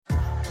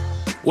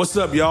What's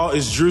up, y'all?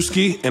 It's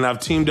Drewski, and I've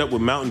teamed up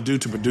with Mountain Dew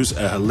to produce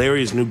a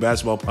hilarious new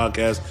basketball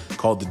podcast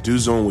called The Dew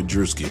Zone with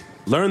Drewski.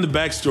 Learn the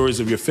backstories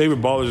of your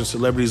favorite ballers and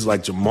celebrities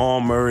like Jamal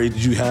Murray.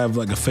 Did you have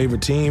like a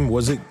favorite team?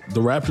 Was it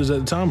the Raptors at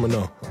the time or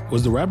no?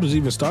 Was the Raptors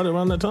even started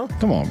around that time?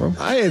 Come on, bro.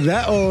 I ain't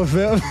that old,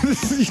 fam.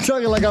 You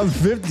talking like I'm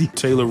 50.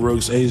 Taylor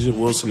Rooks, Asia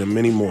Wilson, and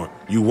many more.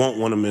 You won't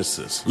want to miss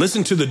this.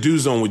 Listen to The Dew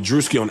Zone with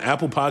Drewski on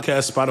Apple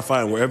Podcasts,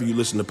 Spotify, and wherever you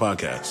listen to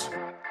podcasts.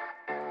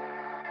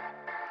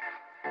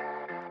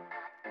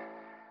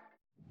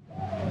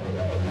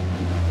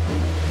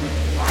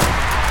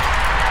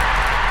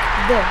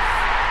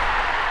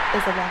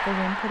 This is a Locker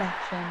Room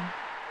production.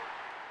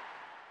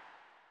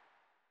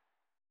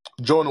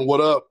 Jonah,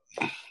 what up?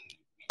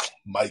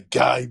 My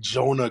guy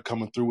Jonah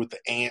coming through with the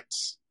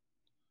ants.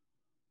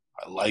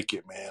 I like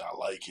it, man. I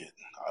like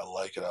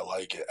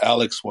it.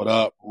 Alex, what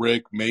up?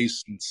 Rick,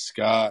 Mason,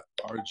 Scott,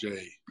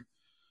 RJ.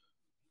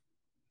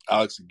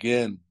 Alex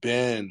again,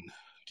 Ben,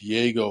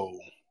 Diego,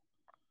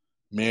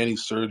 Manny,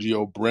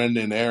 Sergio,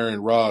 Brendan,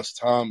 Aaron, Ross,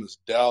 Thomas,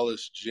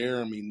 Dallas,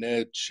 Jeremy,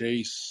 Ned,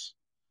 Chase.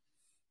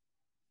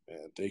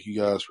 Man, thank you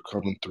guys for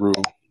coming through.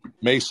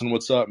 Mason,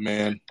 what's up,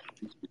 man?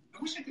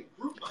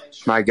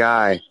 My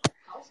guy,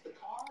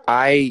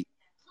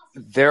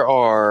 there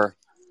are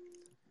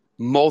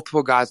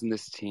multiple guys on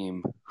this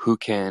team who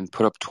can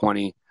put up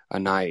 20 a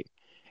night,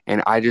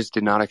 and I just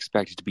did not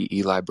expect it to be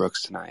Eli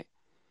Brooks tonight.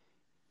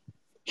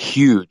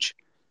 Huge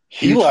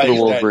Eli for the is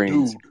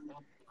Wolverines.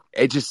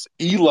 That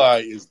dude.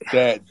 Eli is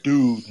that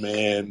dude,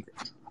 man.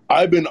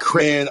 I have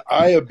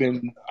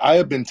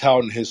been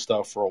touting his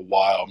stuff for a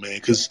while, man,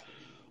 because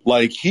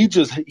like he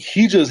just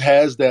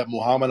has that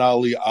Muhammad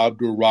Ali,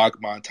 Abdul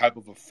Rahman type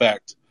of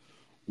effect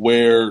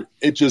where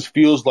it just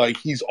feels like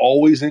he's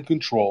always in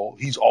control.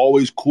 He's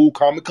always cool,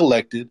 calm, and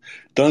collected.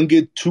 Doesn't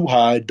get too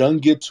high,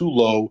 doesn't get too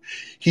low.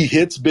 He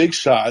hits big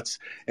shots.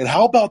 And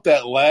how about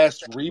that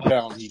last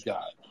rebound he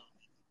got?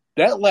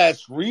 That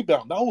last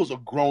rebound, that was a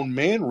grown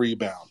man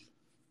rebound.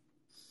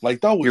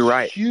 Like, that was You're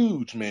right.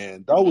 Huge,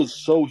 man. That was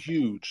so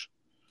huge.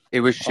 It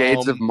was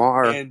shades of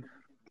Mar.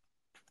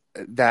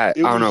 That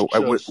I don't know.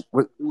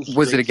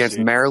 Was it against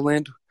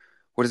Maryland?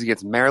 What is it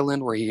against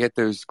Maryland where he hit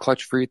those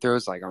clutch free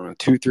throws like, I don't know,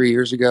 2-3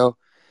 years ago?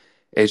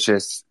 It's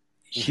just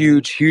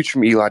huge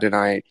from Eli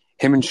tonight.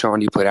 Him and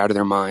Shawnee played out of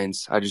their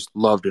minds. I just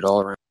loved it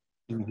all around.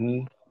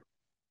 Mm-hmm.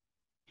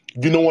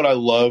 You know what I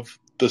love?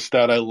 The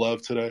stat I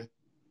love today?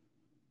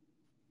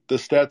 The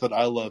stat that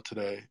I love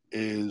today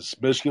is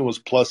Michigan was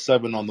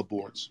 +7 on the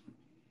boards.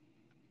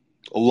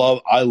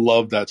 I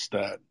love that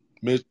stat.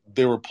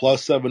 They were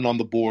 +7 on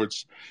the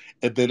boards.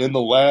 And then in the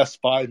last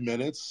 5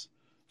 minutes,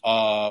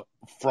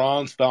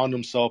 Franz found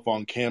himself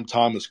on Cam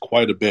Thomas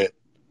quite a bit.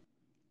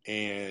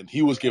 And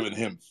he was giving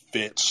him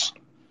fits.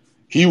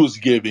 He was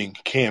giving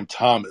Cam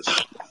Thomas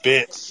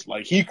fits.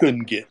 Like, he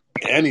couldn't get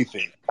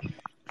anything.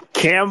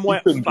 Cam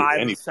went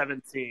 5 of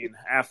 17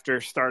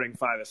 after starting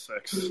 5 of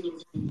 6.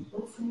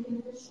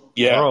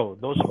 Yeah. Bro,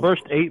 those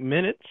first 8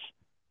 minutes,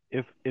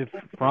 if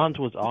Franz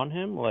was on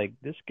him, like,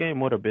 this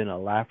game would have been a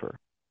laugher.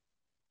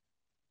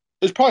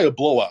 It's probably a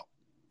blowout.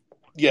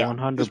 Yeah,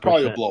 100%. It's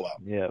probably a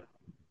blowout. Yeah.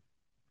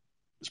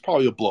 It's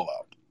probably a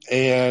blowout.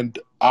 And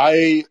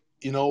I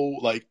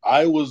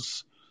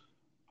was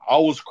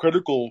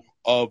critical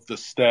of the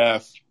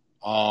staff.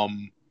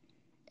 And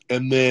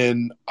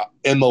then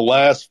in the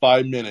last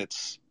 5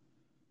 minutes,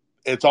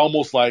 it's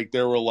almost like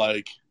they were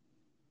like,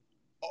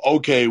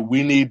 okay,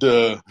 we need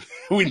to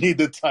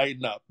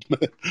tighten up.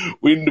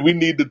 we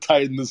need to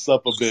tighten this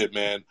up a bit,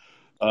 man.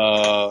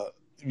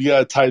 You got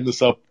to tighten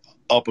this up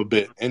a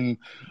bit. And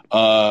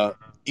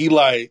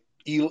Eli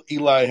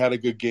had a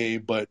good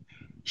game, but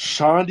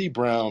Shawnee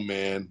Brown,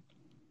 man,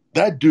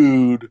 that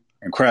dude,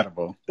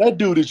 incredible. That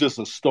dude is just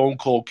a stone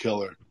cold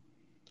killer.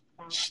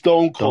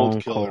 Stone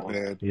cold killer,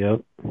 man.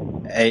 Yep.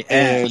 Hey,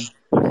 and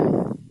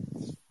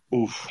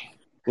oof.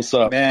 What's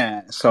up,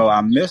 man? So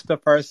I missed the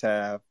first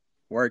half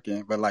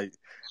working, but like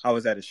I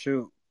was at a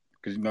shoot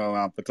because I'm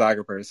a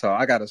photographer. So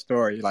I got a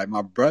story. Like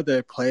my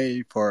brother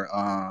played for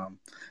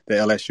the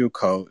LSU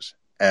coach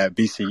at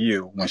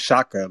BCU when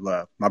Shaka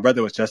left. My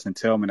brother was Justin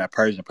Tillman at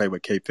Persian, played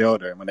with Kate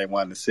Fielder when they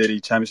won the city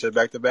championship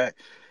back-to-back.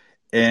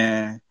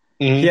 And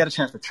he had a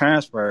chance to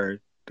transfer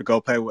to go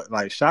play with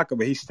like Shaka,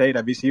 but he stayed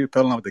at BCU,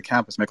 fell in love with the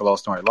campus, make a long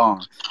story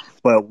long.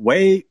 But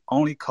Wade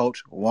only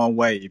coached one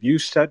way. If you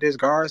shut his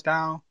guards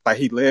down, like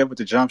he lived with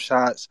the jump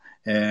shots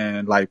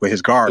and like with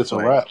his guards, it's a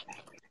wrap.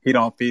 He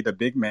don't feed the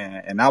big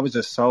man. And I was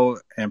just so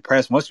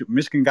impressed. Once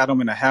Michigan got him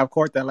in the half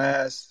court that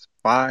last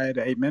 5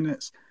 to 8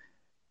 minutes,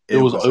 it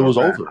was over. It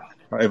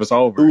was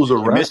over. It was a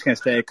wrap. Michigan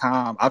stayed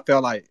calm. I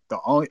felt like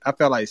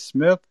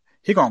Smith,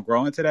 he gonna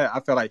grow into that. I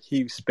feel like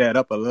he sped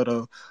up a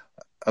little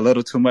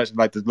too much,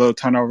 like the little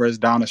turnovers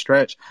down the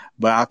stretch.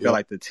 But I feel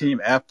like the team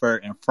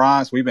effort and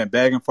Franz, we've been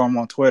begging for him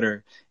on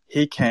Twitter.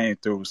 He came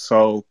through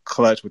so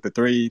clutch with the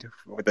three,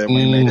 when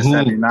he made the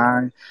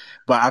 79.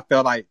 But I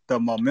felt like the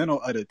momentum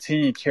of the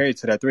team carried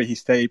to that three. He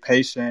stayed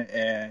patient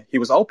and he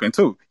was open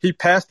too. He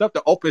passed up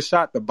the open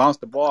shot to bounce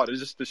the ball,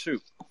 just to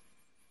shoot.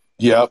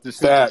 Yeah,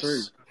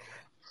 facts.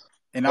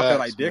 And I feel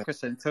like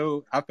Dickerson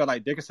too. I feel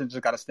like Dickerson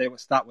just got to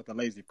stop with the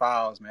lazy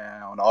fouls,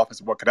 man, on the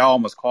offensive board. Because that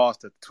almost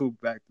cost the two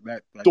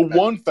back-to-back. The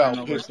one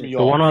foul pissed me off.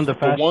 The one on the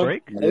fast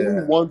break.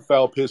 Only one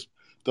foul pissed.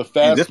 The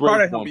fast this break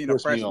part of him one being a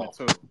pissed me freshman off.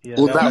 too. Yeah,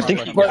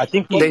 well, I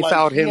think they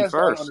fouled him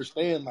first.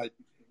 Understand, like,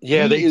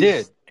 yeah, they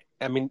did.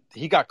 I mean,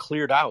 he got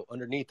cleared out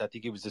underneath. I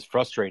think he was just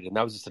frustrated, and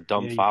that was just a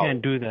dumb foul. You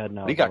can't do that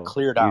now. He got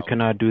cleared out. You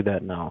cannot do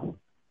that now.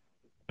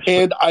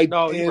 And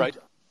you're right.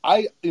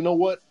 You know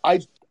what?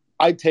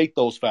 I take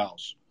those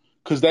fouls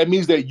because that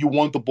means that you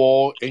want the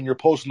ball and you're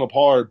posting up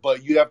hard,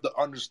 but you have to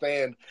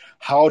understand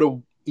how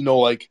to,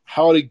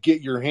 how to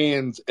get your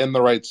hands in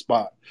the right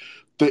spot.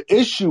 The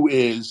issue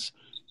is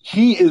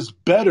he is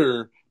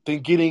better than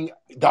getting.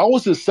 That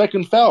was his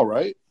second foul,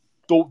 right?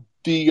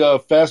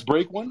 The fast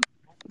break one.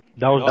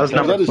 That was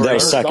second. That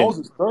was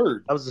his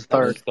third. That was his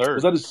third.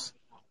 Was that his?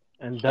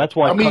 And that's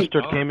why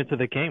Custard came into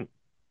the game.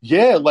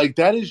 Yeah, like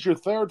that is your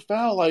third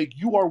foul. Like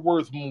you are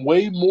worth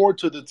way more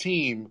to the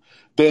team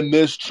than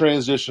this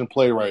transition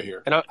play right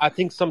here. And I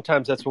think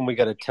sometimes that's when we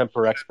got to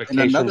temper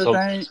expectations.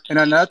 And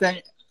another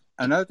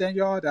thing,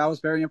 y'all, that I was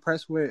very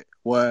impressed with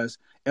was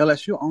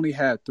LSU only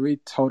had 3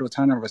 total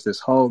turnovers this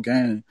whole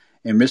game,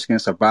 and Michigan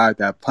survived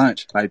that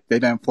punch. Like they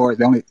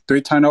only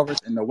 3 turnovers,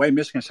 and the way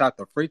Michigan shot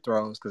the free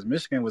throws, because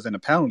Michigan was in the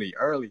penalty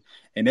early,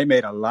 and they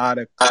made a lot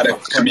of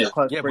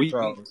free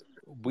throws.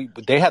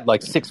 They had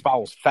like 6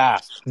 fouls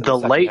fast. The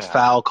late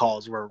foul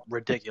calls were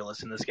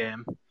ridiculous in this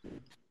game.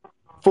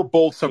 For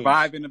both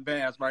surviving the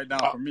bands right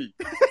now for me.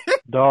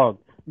 Dog.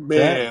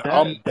 Man,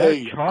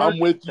 I'm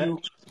with you.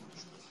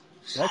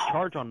 That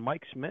charge on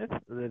Mike Smith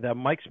that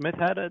Mike Smith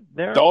had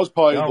there. That was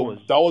probably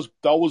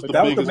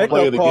the biggest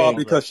play of the game.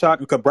 Because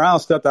Brown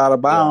stepped out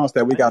of bounds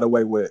that we got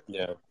away with.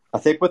 Yeah. I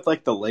think with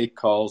like the late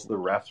calls, the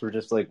refs were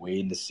just like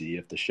waiting to see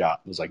if the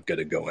shot was like going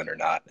to go in or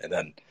not, and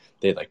then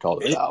they like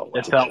called it out.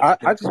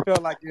 I just feel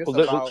like it's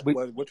about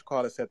what you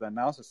call it said. The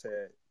announcer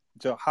said,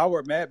 Joe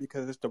Howard mad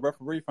because it's the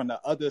referee from the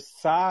other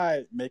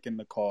side making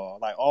the call,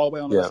 like all the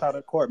way on the other side of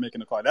the court making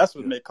the call. That's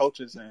what made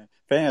coaches and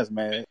fans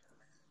mad.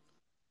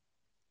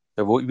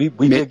 We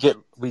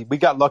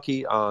got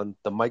lucky on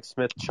the Mike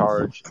Smith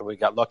charge, and we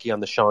got lucky on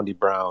the Shawnee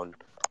Brown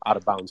out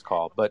of bounds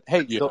call. But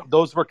hey,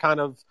 those were kind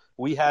of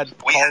we had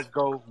calls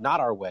go not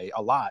our way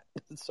a lot.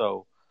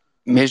 So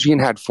Michigan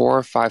had 4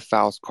 or 5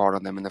 fouls called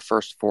on them in the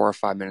first 4 or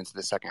 5 minutes of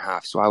the second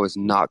half. So I was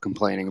not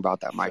complaining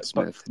about that Mike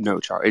Smith no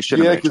charge. It should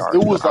have been a charge.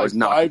 It was like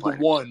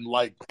 5-1,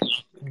 like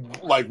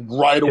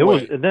right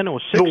away. Then it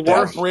was 6. The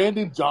worst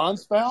Brandon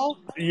Johns foul.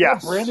 Yeah,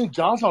 Brandon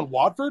Johns on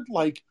Watford,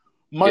 he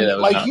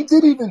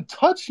didn't even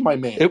touch my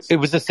man. It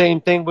was the same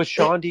thing with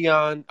Shawnee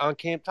on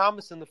Cam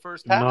Thomas in the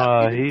first half.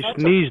 Nah, he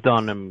sneezed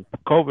on him.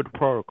 COVID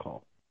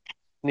protocol.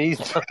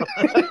 Sneezed.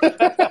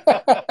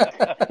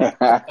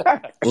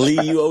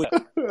 Lee,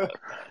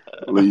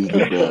 Lee's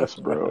the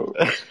best, bro.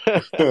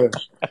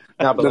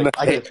 No, but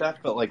I get that.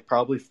 But like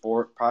probably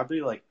 5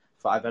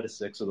 out of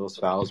 6 of those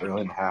fouls, or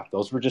in half,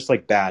 those were just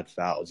like bad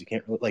fouls. You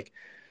can't really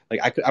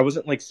I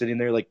wasn't like sitting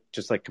there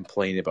just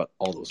complaining about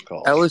all those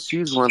calls.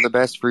 LSU is one of the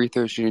best free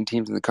throw shooting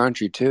teams in the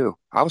country too.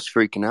 I was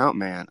freaking out,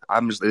 man.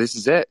 This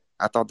is it.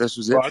 I thought this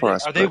was it for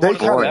us. Are they one of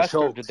the best,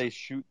 or did they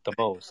shoot the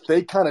most?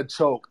 They kind of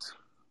choked.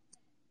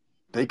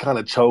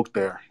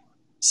 There.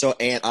 So,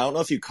 Ant, I don't know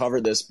if you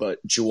covered this, but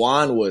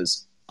Juwan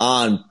was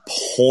on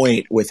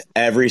point with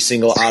every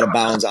single out of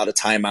bounds, out of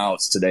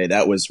timeouts today.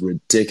 That was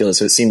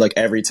ridiculous. It seemed like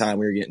every time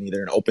we were getting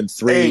either an open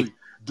 3, a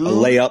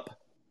layup.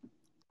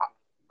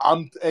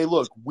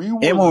 Look, we were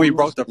and when we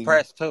broke the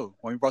press too.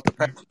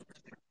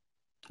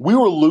 We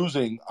were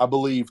losing, I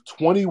believe,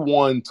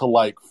 21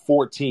 to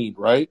 14,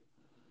 right?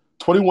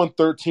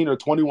 21-13 or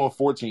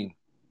 21-14.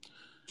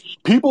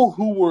 People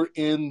who were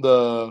in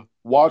the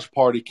watch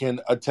party can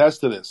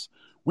attest to this.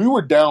 We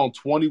were down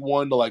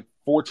 21 to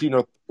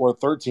 14 or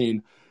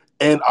 13,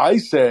 and I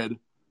said,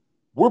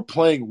 we're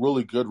playing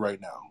really good right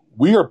now.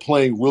 We are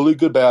playing really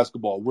good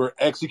basketball. We're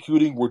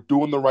executing. We're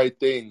doing the right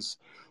things.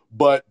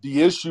 But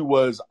the issue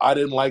was I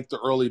didn't like the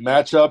early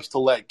matchups to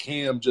let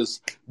Cam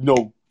just,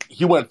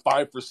 he went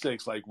 5 for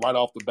 6 right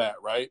off the bat,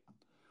 right?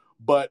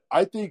 But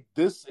I think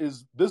this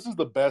is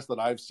the best that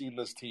I've seen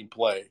this team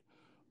play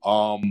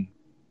in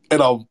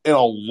a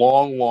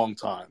long, long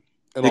time.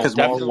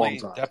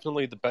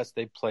 Definitely the best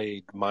they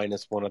played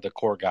minus one of the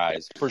core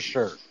guys for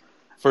sure.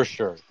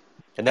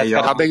 And that's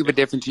how big of a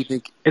difference do you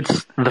think?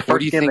 It's the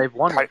first game they've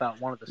won without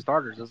one of the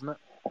starters, isn't it?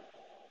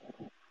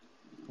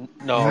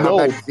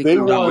 No, they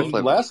won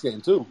last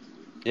game too.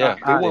 Yeah,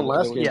 they won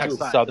last game too.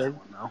 Southern.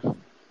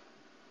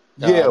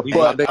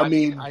 But I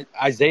mean,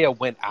 Isaiah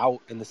went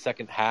out in the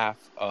second half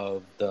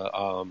of the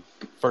our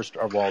first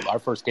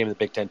game of the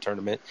Big Ten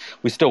tournament.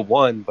 We still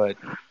won, but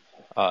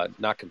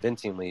not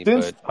convincingly.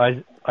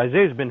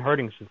 Isaiah's been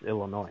hurting since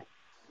Illinois.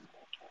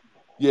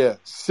 Yeah,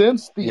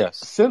 since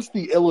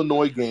the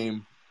Illinois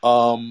game,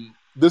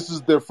 this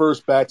is their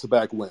first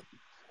back-to-back win.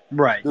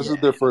 Right. This is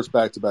their first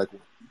back-to-back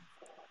win.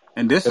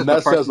 And this is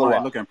the first one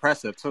that look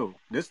impressive too.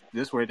 This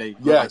where they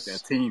look like their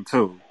team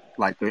too,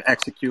 like they're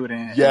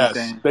executing. Yes,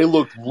 everything. They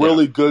looked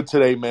really good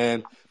today,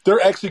 man. their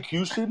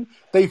execution,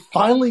 they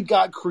finally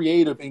got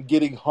creative in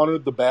getting Hunter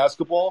the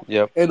basketball.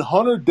 Yep. And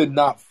Hunter did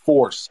not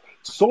force.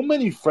 So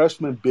many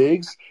freshman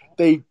bigs,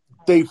 they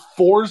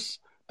force,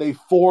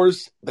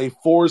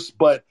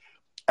 but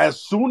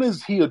as soon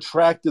as he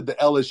attracted the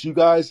LSU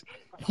guys,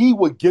 he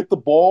would get the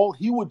ball,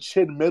 he would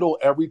chin middle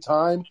every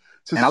time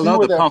to see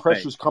where that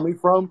pressure's coming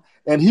from,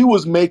 and he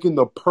was making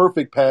the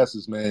perfect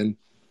passes, man.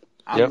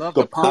 I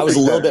was a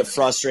little bit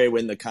frustrated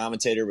when the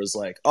commentator was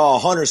like, "Oh,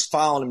 Hunter's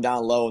fouling him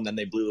down low," and then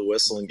they blew the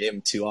whistle and gave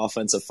him 2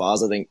 offensive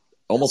fouls. I think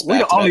almost we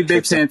the only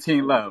Big Ten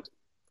team left.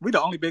 We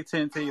the only Big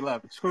Ten team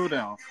left. Screw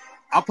down.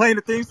 I'll play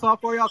the theme song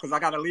for y'all because I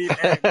got to leave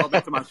and go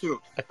back to my shoe.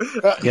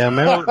 Yeah,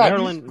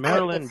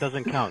 Maryland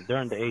doesn't count.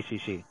 They're in the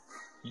ACC.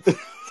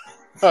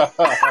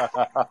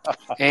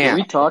 Can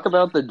we talk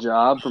about the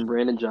job from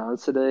Brandon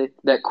Johns today?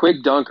 That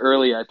quick dunk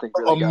early, I think,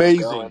 really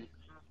got going.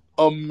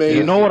 Amazing.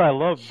 You know what I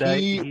love? That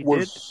he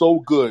was so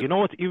good. You know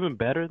what's even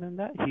better than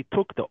that? He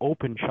took the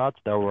open shots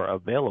that were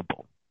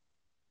available.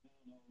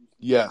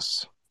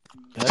 Yes.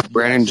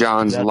 Brandon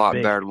Johns a lot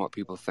better than what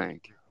people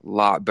think. A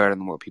lot better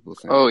than what people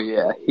think. Oh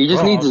yeah, he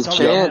just needs his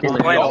chance.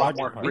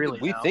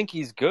 We think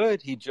he's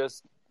good. He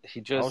just.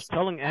 I was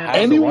telling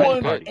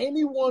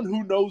anyone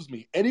who knows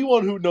me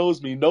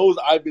knows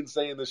I've been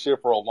saying this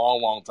shit for a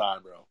long, long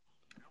time, bro.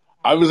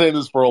 I've been saying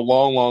this for a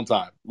long, long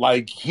time.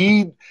 Like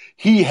he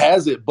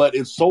has it, but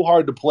it's so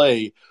hard to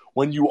play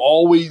when you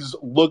always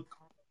look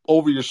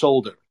over your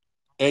shoulder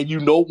and you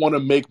don't want to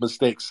make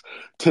mistakes.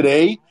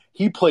 Today,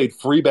 he played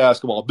free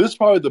basketball. This is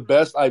probably the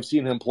best I've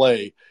seen him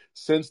play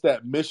since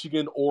that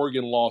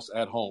Michigan-Oregon loss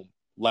at home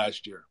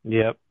last year.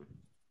 Yep.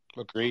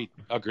 Agreed.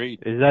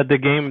 Is that the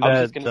game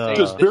that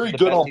just very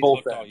good on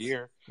both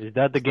ends? Is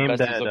that the game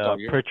that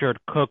Pritchard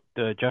cooked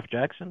Jeff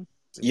Jackson?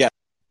 Yeah.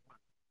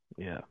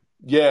 Yeah.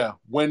 Yeah,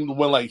 when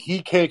like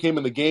he came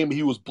in the game,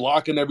 he was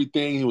blocking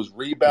everything, he was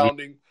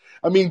rebounding.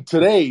 I mean,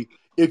 today,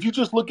 if you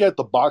just look at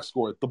the box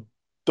score,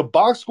 the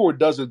box score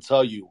doesn't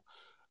tell you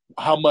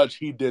how much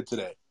he did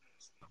today.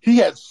 He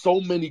had so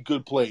many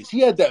good plays. He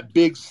had that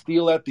big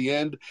steal at the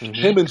end. Mm-hmm.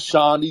 Him and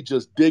Shawnee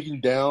just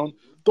digging down.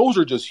 Those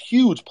are just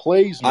huge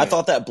plays, man. I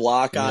thought that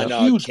block on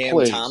Cam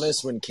plays.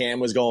 Thomas when Cam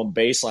was going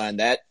baseline,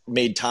 that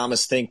made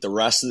Thomas think the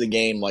rest of the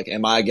game, like,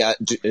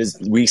 is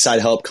weak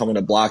side help coming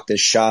to block this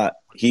shot?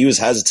 He was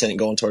hesitant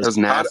going towards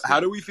the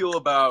How do we feel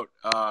about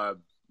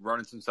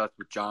running some sets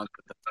with Johns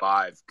at the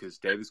 5? Because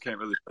Davis can't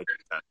really play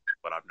defense,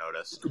 what I've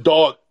noticed.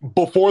 Dog,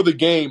 before the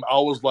game, I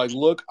was like,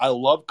 look, I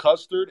love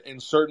Custard in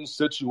certain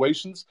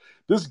situations.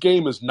 This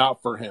game is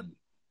not for him.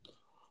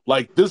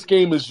 Like, this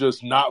game is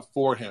just not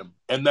for him,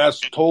 and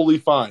that's totally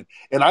fine.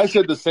 And I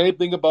said the same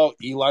thing about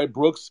Eli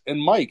Brooks and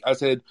Mike. I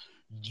said,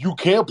 you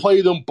can't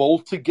play them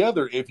both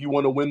together if you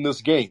want to win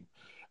this game.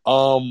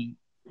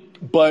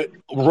 But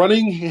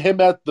running him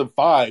at the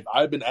 5,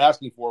 I've been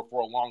asking for a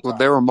long time. Well,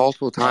 there were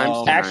multiple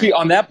times. Actually,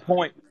 on that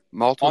point,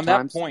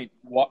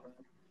 what?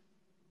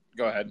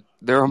 Go ahead.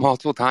 There were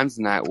multiple times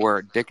in that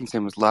where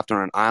Dickinson was left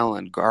on an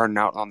island guarding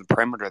out on the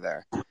perimeter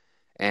there.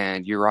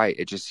 And you're right.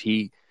 It just,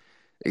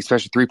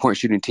 especially 3-point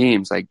shooting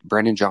teams, like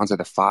Brandon Johns at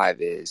the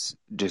 5 is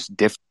just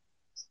different.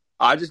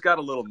 I just got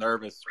a little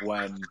nervous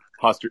when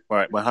Hunter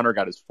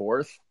got his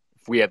 4th.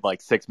 We had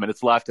like 6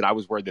 minutes left, and I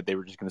was worried that they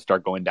were just going to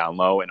start going down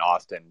low, and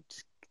Austin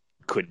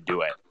couldn't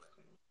do it.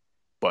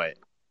 But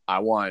I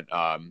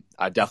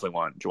definitely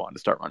want Juwan to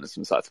start running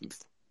some sets with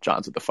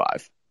Johns at the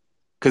 5.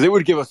 Because it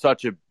would give us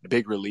such a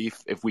big relief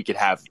if we could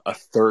have a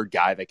third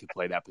guy that could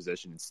play that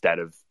position instead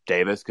of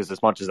Davis. Because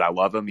as much as I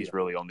love him, he's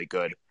really only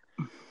good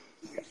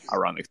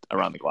around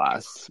the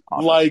glass.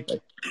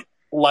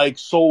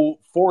 So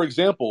for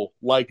example,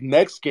 like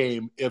next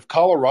game, if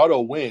Colorado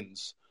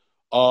wins,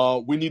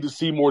 we need to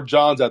see more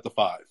Johns at the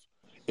 5.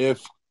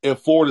 If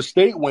Florida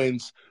State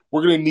wins,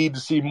 we're going to need to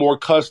see more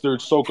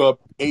Custard soak up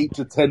 8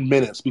 to 10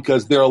 minutes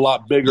because they're a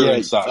lot bigger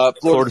inside.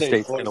 Florida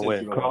State's going to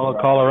win.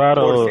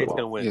 Colorado. Florida State's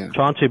going to win. Yeah.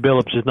 Chauncey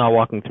Billups is not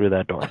walking through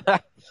that door.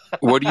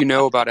 What do you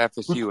know about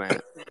FSU,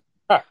 Ant?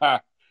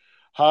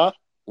 Huh?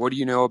 What do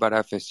you know about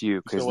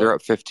FSU? Because they're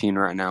up 15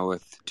 right now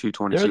with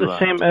 2:22 They're the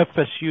left. same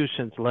FSU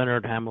since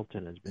Leonard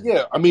Hamilton has been.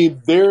 Yeah, I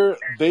mean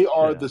they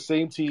are the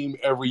same team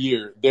every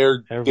year.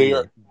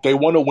 They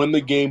want to win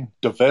the game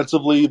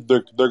defensively.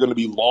 They're going to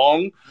be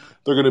long.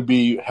 They're going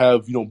to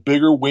have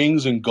bigger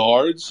wings and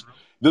guards.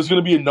 This is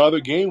going to be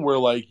another game where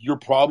like you're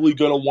probably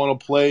going to want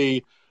to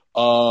play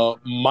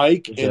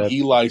Mike and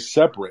Eli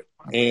separate,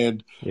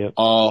 and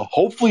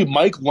hopefully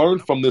Mike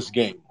learned from this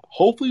game.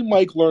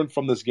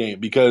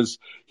 Because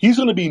he's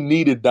going to be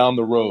needed down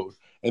the road.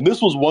 And this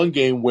was one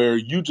game where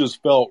you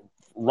just felt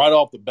right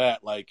off the bat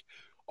like,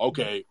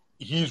 okay,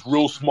 he's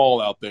real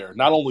small out there.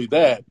 Not only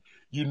that,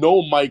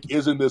 Mike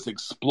isn't this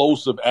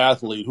explosive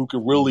athlete who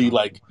can really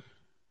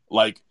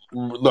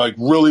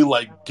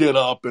really get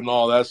up and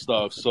all that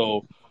stuff.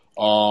 So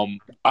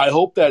I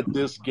hope that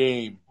this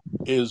game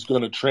is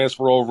going to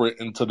transfer over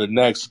into the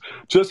next.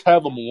 Just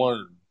have him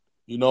learn,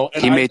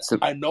 And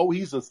I know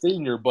he's a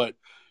senior, but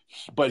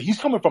he's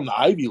coming from the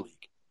Ivy League.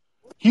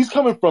 He's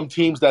coming from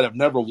teams that have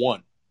never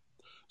won.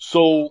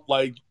 So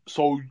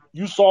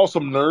you saw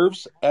some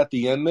nerves at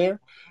the end there.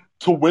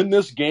 To win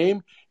this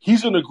game,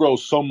 he's going to grow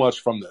so much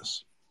from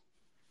this.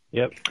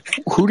 Yep.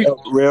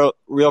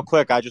 Real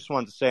quick, I just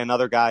wanted to say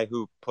another guy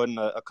who put in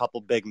a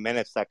couple big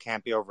minutes that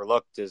can't be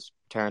overlooked is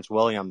Terrence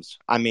Williams.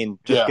 I mean,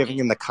 just giving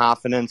him the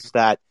confidence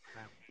that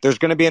there's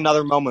going to be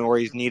another moment where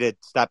he's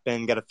needed to step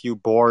in, get a few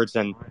boards,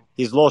 and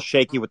he's a little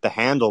shaky with the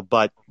handle,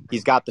 but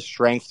he's got the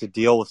strength to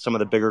deal with some of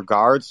the bigger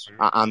guards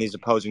on these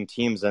opposing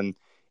teams. And it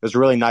was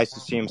really nice to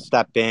see him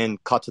step in,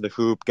 cut to the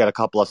hoop, get a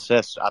couple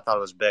assists. I thought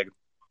it was big.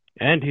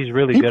 And he's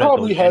really good at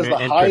those. He probably has the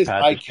highest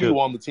IQ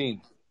on the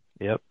team.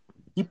 Yep.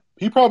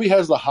 He probably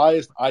has the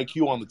highest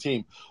IQ on the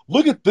team.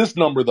 Look at this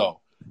number,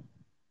 though.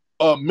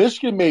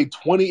 Michigan made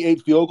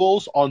 28 field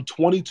goals on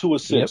 22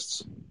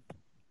 assists.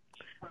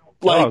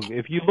 Yep.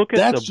 If you look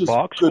at the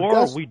box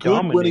score, we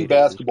dominated winning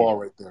basketball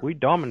right there. We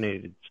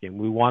dominated this game.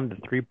 We won the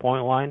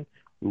 3-point line.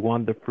 We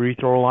won the free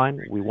throw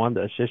line. We won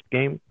the assist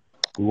game.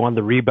 We won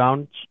the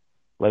rebounds.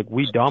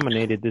 We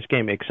dominated this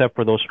game except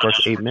for those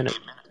first 8 minutes.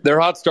 Their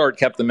hot start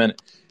kept them in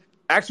it.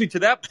 Actually, to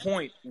that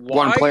point,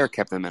 one player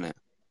kept them in it.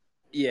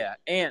 Yeah,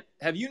 and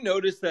have you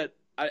noticed that,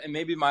 and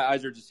maybe my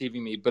eyes are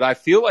deceiving me, but I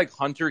feel like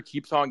Hunter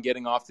keeps on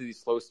getting off to these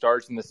slow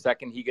starts, and the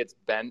second he gets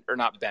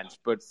not benched,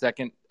 but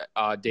second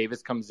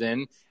Davis comes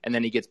in, and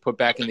then he gets put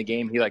back in the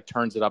game, he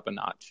turns it up a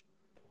notch.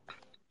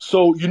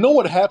 So you know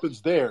what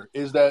happens there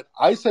is that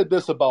I said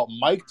this about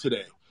Mike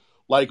today.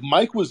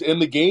 Mike was in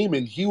the game,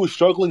 and he was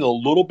struggling a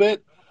little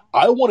bit.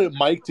 I wanted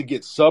Mike to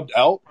get subbed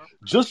out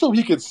just so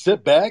he could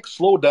sit back,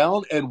 slow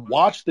down, and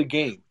watch the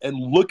game and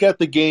look at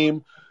the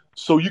game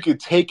so you could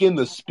take in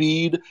the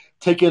speed,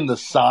 take in the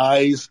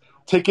size,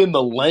 take in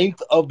the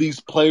length of these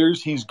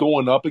players he's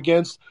going up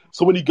against.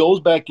 So when he goes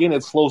back in,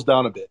 it slows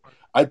down a bit.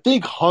 I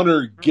think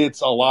Hunter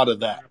gets a lot of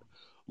that.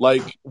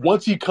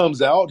 Once he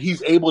comes out,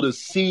 he's able to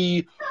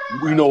see,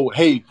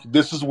 hey,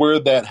 this is where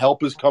that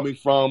help is coming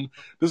from.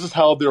 This is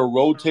how they're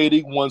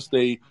rotating once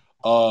they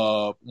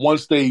go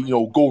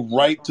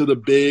right to the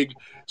big.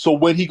 So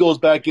when he goes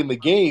back in the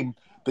game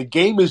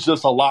is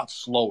just a lot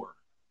slower.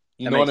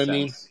 You know what I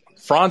mean?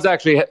 Franz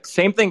actually,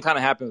 same thing kind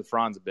of happened with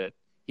Franz a bit.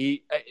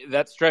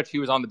 That stretch, he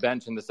was on the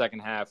bench in the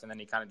second half, and then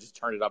he kind of just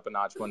turned it up a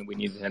notch when we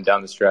needed him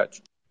down the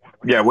stretch.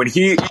 Yeah, when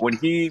he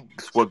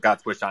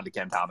got switched on to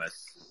Cam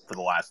Thomas for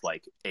the last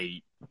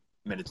 8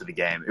 minutes of the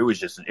game, it was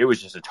just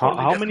a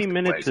totally. How many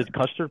minutes did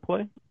Custard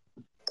play?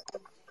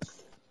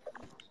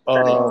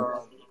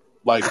 4.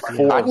 I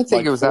didn't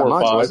think it was that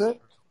much, was it?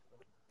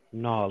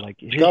 No,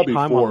 his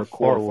time on the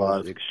court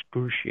was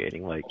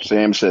excruciating.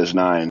 Sam says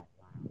 9.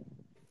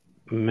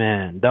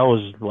 Man, that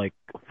was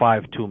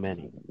 5 too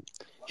many.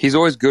 He's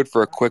always good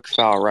for a quick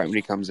foul right when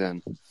he comes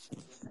in.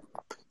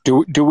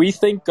 Do we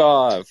think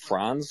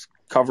Franz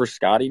covers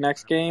Scotty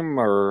next game,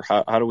 or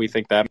how do we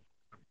think that?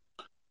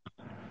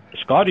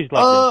 Scotty's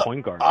the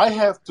point guard. I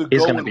have to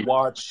go and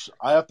watch.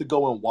 I have to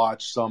go and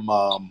watch some.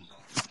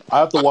 I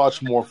have to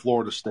watch more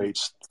Florida State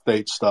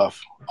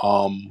stuff.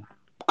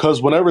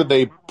 Because whenever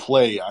they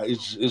play,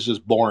 it's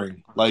just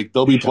boring.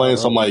 They'll be playing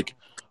some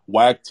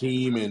whack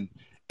team, and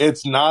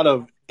it's not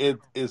an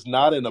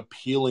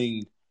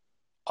appealing.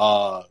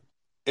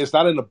 It's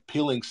not an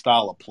appealing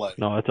style of play.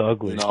 No, it's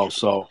ugly.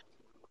 So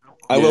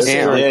I will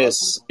say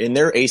this: in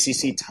their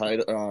ACC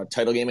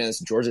title game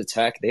against Georgia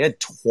Tech, they had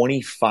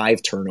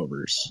 25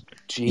 turnovers.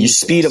 Jesus. You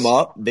speed them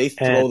up, they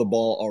throw the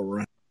ball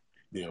around.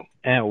 Yeah.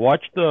 And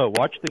watch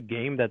the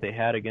game that they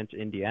had against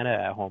Indiana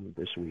at home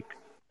this week.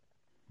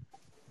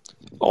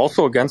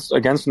 Also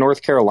against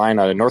North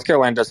Carolina. North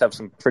Carolina does have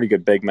some pretty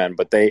good big men,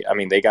 but they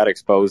got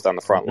exposed on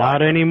the front line.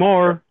 Not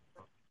anymore.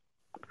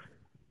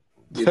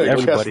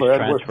 Everybody's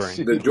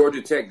transferring. The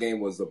Georgia Tech game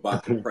was the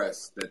bottom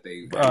press that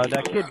they.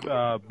 That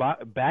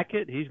kid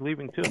Backett, he's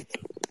leaving too.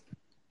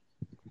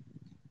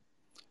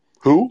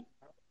 Who?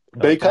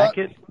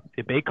 Baycott?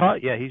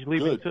 Baycott? Yeah, he's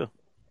leaving too.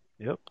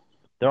 Yep.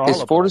 They're all.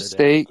 Is Florida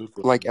State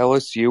like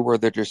LSU, where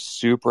they're just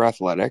super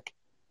athletic?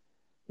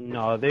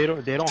 No, they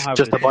don't have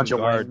just a bunch of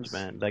guards,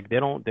 man. They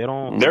don't.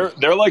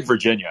 They're like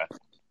Virginia.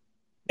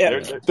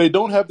 Yeah, they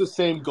don't have the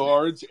same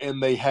guards,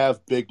 and they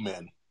have big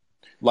men.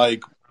 They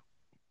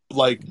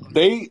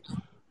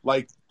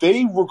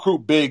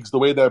recruit bigs the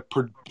way that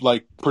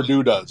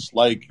Purdue does.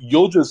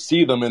 You'll just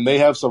see them, and they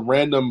have some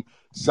random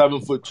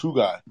 7'2"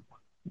 guy.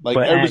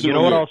 But you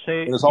know what I'll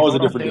say? It's always a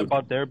different dude.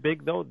 About their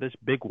big though. This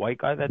big white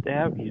guy that they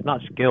have, he's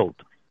not skilled.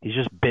 He's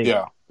just big.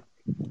 Yeah.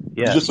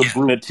 He's just a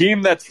brute. The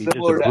team that's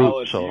similar to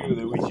LSU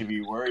that we should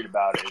be worried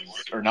about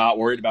not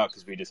worried about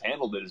because we just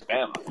handled it is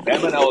Bama.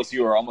 Bama and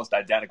LSU are almost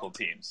identical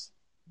teams.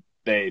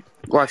 I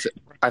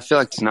feel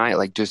like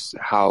tonight, just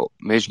how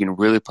Michigan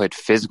really played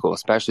physical,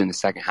 especially in the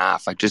second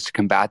half, just to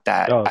combat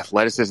that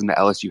athleticism that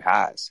LSU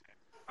has.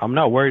 I'm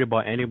not worried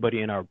about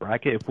anybody in our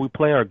bracket. If we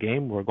play our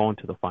game, we're going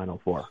to the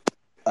Final Four.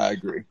 I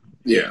agree.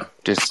 Yeah.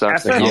 Just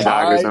sucks that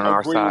Gonzaga's on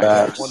our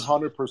side.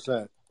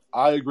 100%.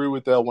 I agree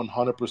with that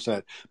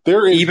 100%.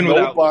 There is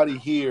nobody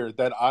here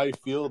that I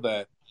feel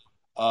that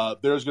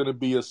there's going to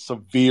be a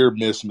severe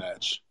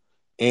mismatch.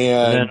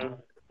 And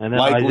then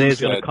Isaiah's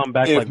going to come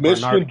back if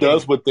Michigan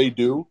does what they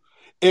do,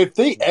 if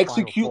they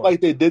execute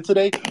like they did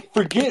today,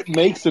 forget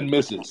makes and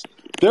misses.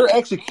 Their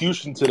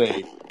execution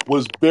today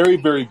was very,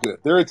 very good.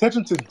 Their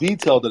attention to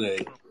detail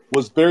today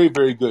was very,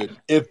 very good.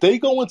 If they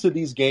go into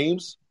these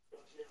games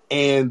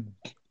and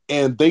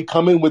they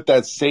come in with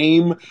that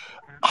same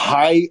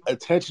high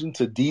attention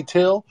to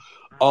detail,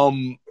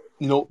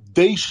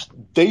 they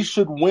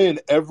should win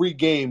every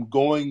game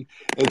going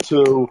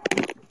into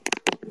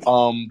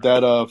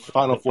that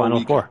Final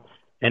Four.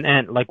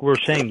 And like we were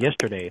saying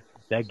yesterday,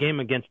 that game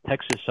against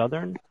Texas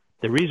Southern,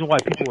 the reason why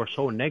people were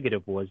so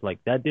negative was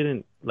it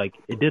didn't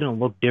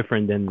look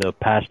different than the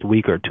past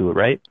week or two,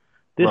 right?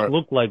 This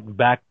looked like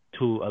back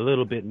to a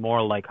little bit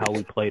more like how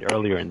we played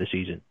earlier in the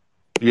season.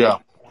 Yeah.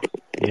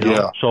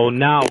 So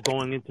now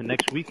going into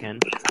next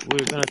weekend,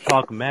 we're gonna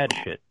talk mad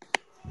shit.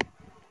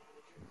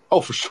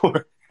 Oh, for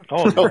sure.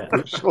 Oh, yeah.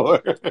 For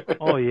sure.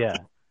 Oh, yeah.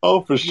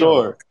 Oh, for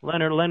sure.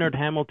 Leonard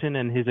Hamilton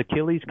and his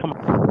Achilles, come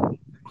on.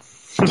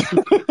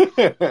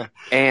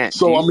 And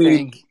so,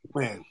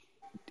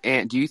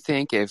 do you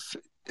think if,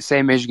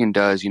 say, Michigan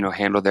does,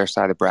 handle their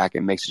side of the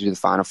bracket, makes it to the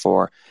Final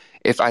Four,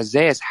 if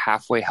Isaiah's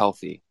halfway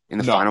healthy in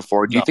the Final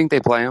Four, do you think they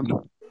play him?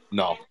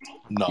 No.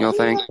 You don't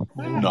think?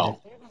 No.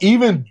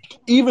 Even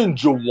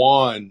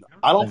Jawan,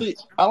 I don't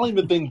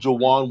even think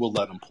Jawan will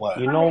let him play.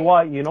 You know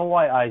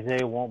why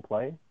Isaiah won't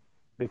play?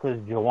 Because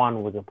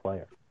Jawan was a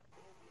player.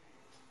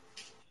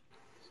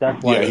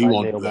 That's why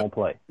Isaiah won't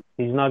play.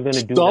 He's not going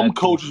to do that. Some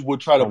coaches would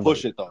try to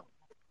push it, though.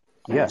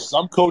 Yeah.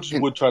 Some coaches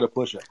would try to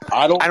push it.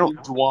 I don't think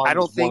Jawan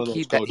is one of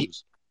those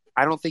coaches.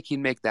 I don't think he'd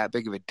make that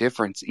big of a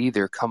difference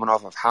either, coming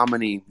off of how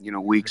many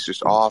weeks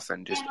just off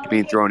and just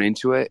being thrown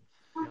into it.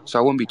 So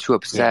I wouldn't be too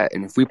upset. Yeah.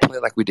 And if we play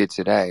like we did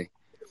today,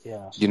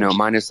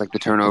 minus like the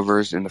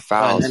turnovers and the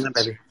fouls.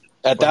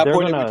 At that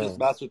point, it would just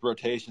mess with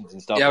rotations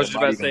and stuff. Yeah, I was just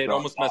about to say, it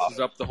almost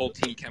messes up the whole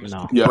team chemistry.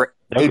 No. Yeah,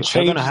 it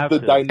changes the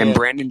dynamic. And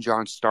Brandon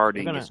John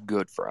starting is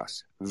good for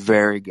us.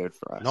 Very good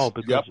for us. No,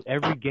 because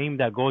every game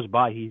that goes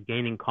by, he's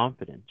gaining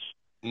confidence.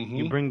 Mm-hmm.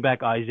 You bring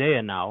back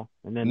Isaiah now,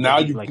 and then now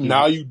you kill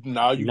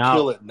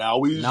it.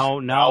 Now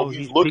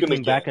he's looking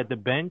again. Back at the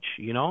bench.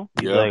 He's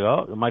like,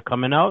 oh, am I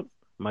coming out?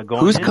 Am I going?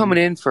 Who's coming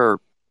in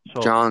for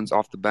Johns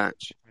off the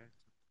bench?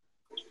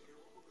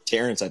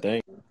 Terrence, I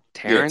think.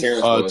 Terrence.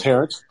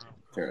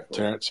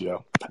 Terrence, yeah.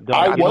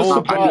 I was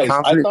surprised.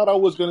 I thought I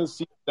was going to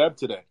see Zeb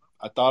today.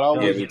 Zeb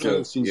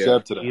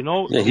today.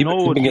 What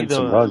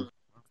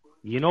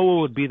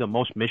would be the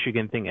most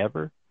Michigan thing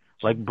ever?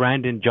 Like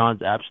Brandon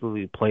Johns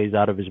absolutely plays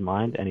out of his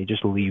mind and he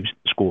just leaves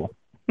school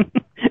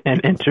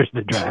and enters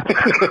the draft.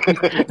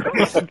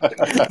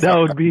 That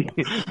would be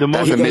the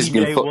most.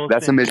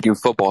 That's a Michigan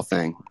football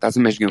thing. That's a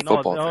Michigan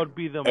football thing. That would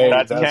be the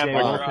most DJ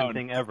Wilson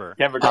thing ever.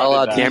 Cam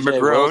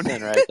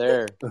McGrone right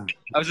there.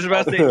 I was just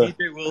about to say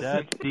DJ Wilson.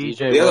 That's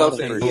DJ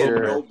Wilson. He had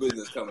no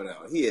business coming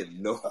out. He had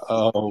no.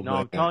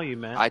 I'm telling you,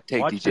 man. I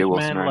take DJ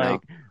Wilson right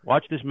now.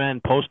 Watch this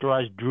man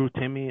posterize Drew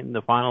Timme in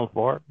the Final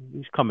Four.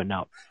 He's coming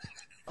out.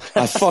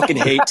 I fucking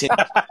hate Tim.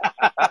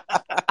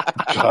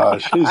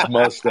 Gosh, his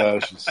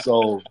mustache is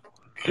so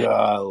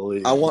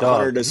golly. I want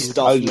Hunter to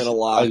stuff him in a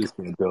lock. I just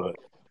can't do it.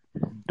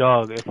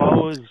 Dog, if I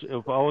was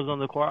on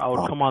the court, I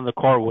would come on the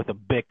court with a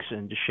Bix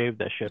and just shave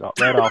that shit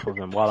right off of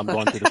him while I'm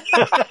going to the.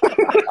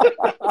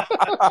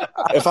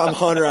 If I'm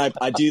Hunter,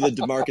 I do the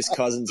DeMarcus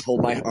Cousins,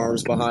 hold my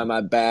arms behind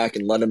my back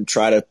and let him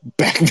try to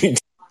back me.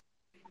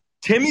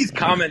 Timmy's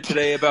comment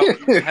today about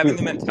having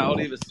the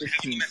mentality of a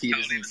 16 seed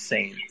is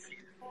insane.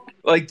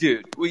 Like,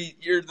 dude,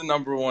 you're the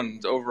number one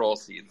overall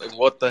seed. Like,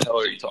 what the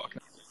hell are you talking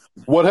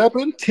about? What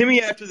happened?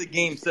 Timmy, after the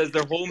game, says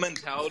their whole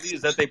mentality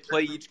is that they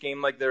play each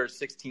game like they're a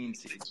 16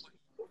 seed.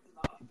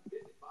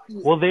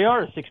 Well, they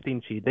are a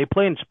 16 seed. They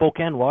play in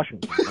Spokane,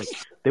 Washington. Like,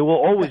 they will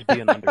always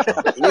be an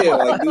underdog. Yeah,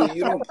 like, dude,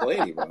 you don't play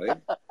anybody.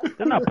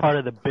 They're not part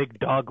of the big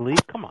dog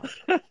league. Come on.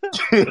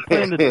 They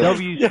play in the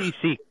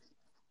WCC.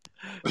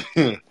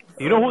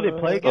 You know who they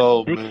play against?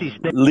 Oh, Dixie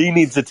State. Lee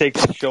needs to take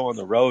the show on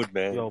the road,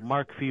 man. Yo,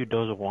 Mark Few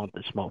doesn't want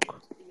the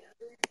smoke.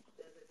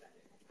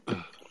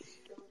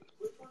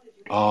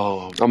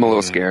 Oh, I'm a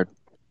little scared.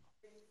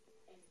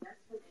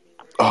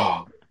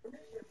 Oh,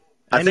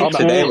 any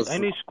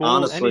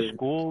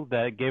school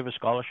that gave a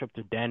scholarship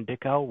to Dan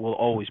Dickau will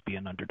always be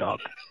an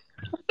underdog.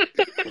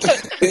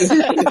 He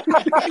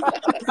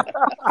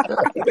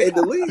made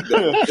the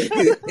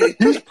league.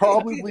 He's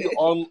probably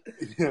on.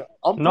 Yeah,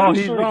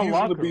 he's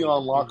going to be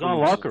on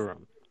locker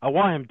room. I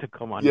want him to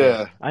come on.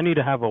 Yeah, I need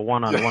to have a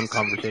one-on-one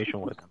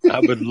conversation with him. I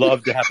would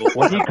love to have a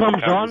when he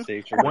comes on,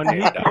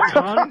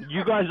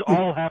 you guys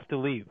all have to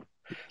leave.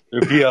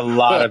 There'd be a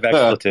lot of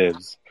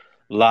expletives.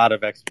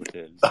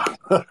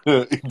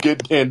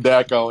 Get Dan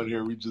Dickau in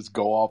here. We just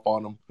go off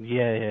on him.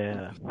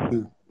 Yeah.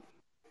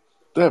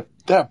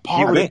 That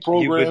poverty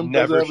program. He would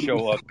never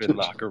show up in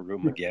locker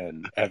room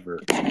again,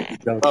 ever.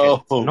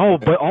 No,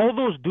 but all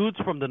those dudes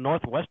from the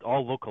Northwest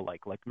all look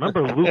alike. Like,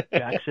 remember Luke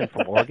Jackson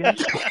from Oregon?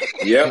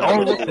 Yeah, they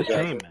all look the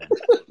same, man.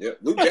 Yeah,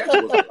 Luke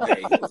Jackson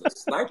he was a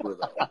sniper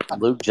though.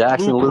 Luke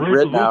Jackson, Luke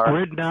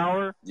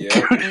Ridnour.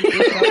 Yeah.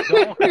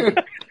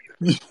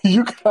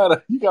 You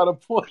gotta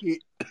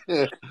point.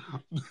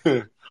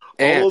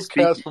 those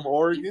cats from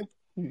Oregon.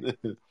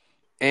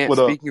 And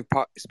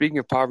speaking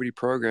of poverty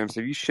programs,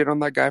 have you shit on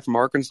that guy from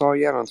Arkansas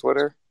yet on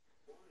Twitter?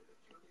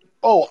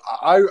 Oh,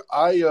 I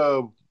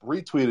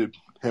retweeted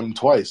him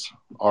twice.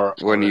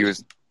 When he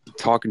was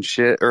talking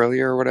shit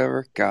earlier or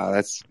whatever. God,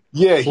 that's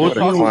he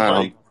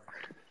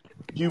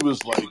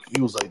was like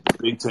the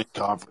Big Ten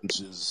Conference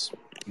is,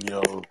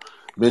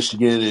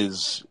 Michigan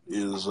is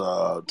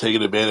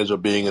taking advantage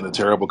of being in a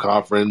terrible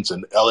conference,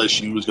 and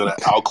LSU is going to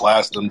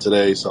outclass them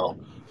today. So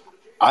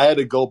I had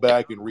to go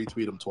back and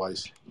retweet him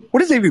twice.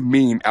 What does it even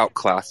mean,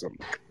 outclass them?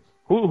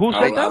 Who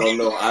said that? I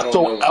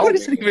don't know. What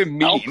does it even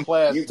mean? You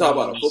talk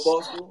about a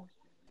football school?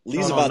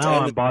 Lee's about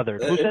now I'm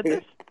bothered. Who said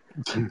this?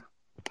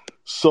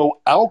 So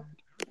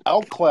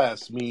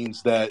outclass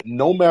means that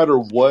no matter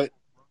what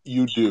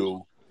you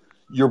do,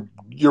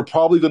 you're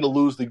probably going to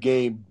lose the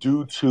game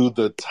due to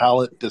the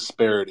talent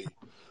disparity.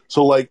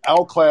 So like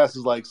outclass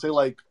is like say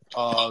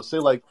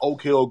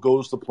Oak Hill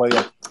goes to play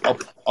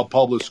a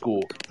public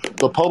school.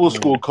 The public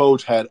school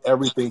coach had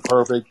everything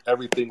perfect,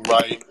 everything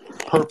right,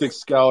 perfect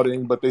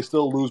scouting, but they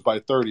still lose by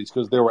 30s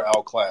because they were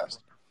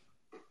outclassed.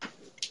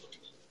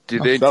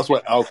 That's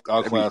what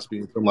outclass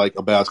means from like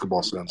a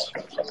basketball sense.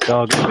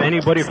 Dog, if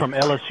anybody from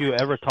LSU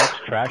ever talks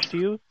trash to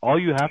you, all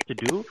you have to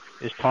do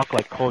is talk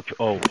like Coach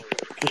O.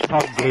 Just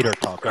talk Gator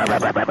talk.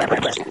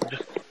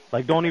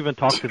 Like, don't even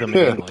talk to them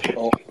in English.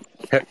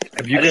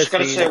 Have you guys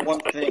gotta say one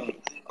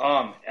thing.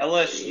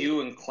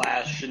 LSU and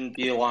class shouldn't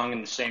be along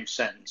in the same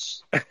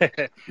sentence.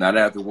 Not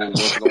after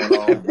what's going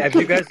on. Have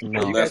you guys?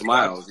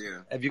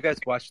 Have you guys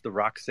watched the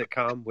Rock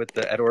sitcom with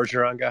the Ed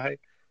Orgeron guy?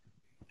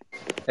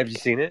 Have you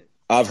seen it?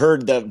 I've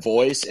heard that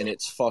voice, and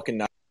it's fucking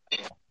not.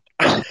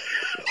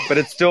 But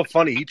it's still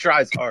funny. He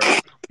tries hard.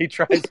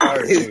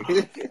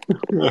 Dude.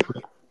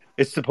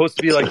 It's supposed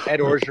to be like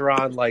Ed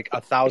Orgeron, like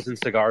 1,000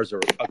 cigars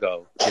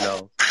ago,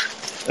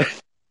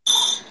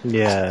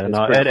 Yeah,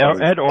 no.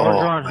 Ed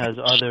Orgeron has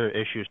other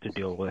issues to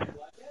deal with.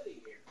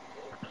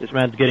 This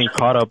man's getting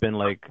caught up in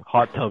like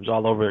hot tubs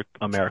all over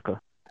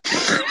America.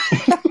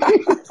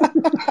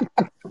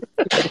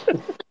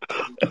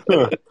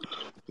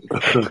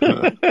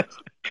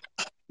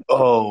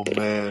 Oh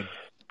man,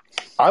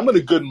 I'm in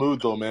a good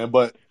mood though, man.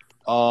 But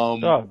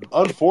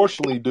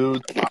unfortunately,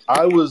 dude,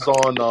 I was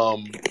on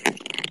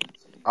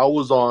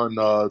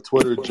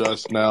Twitter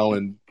just now,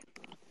 and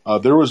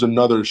there was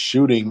another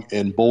shooting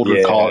in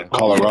Boulder,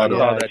 Colorado. I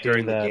saw that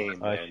during the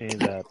game. I seen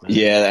that. Man.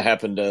 Yeah, that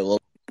happened a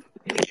little.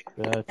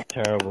 That's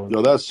terrible.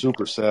 Yo, that's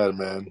super sad,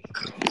 man.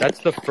 That's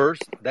the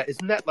first.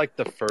 Isn't that like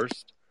the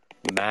first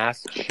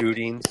mass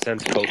shooting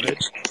since COVID?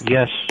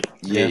 Yes.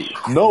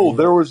 No,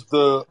 there was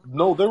the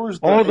one in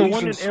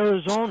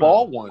Arizona.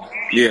 Fall one.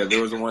 Yeah,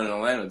 there was the one in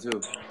Atlanta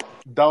too.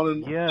 Down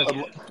in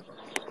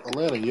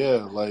Atlanta,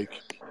 yeah. Like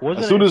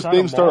as soon as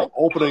things start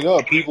opening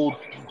up, people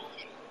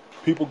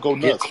go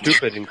nuts. Get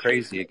stupid and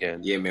crazy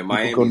again. Yeah, man,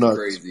 Miami's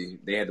crazy.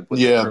 They had to put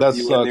the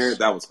curfew in there.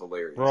 That was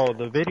hilarious. Bro,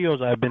 the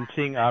videos I've been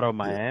seeing out of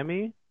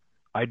Miami,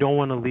 I don't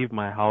want to leave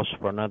my house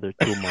for another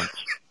 2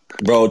 months.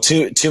 Bro,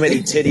 too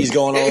many titties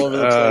going all over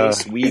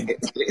the place.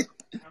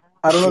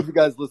 I don't know if you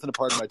guys listen to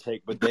Part of My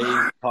Take, but they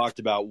talked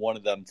about one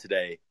of them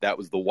today. That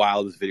was the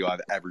wildest video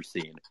I've ever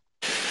seen.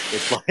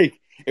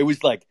 It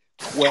was like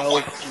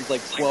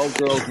 12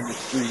 girls in the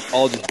street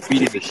all just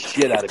beating the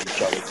shit out of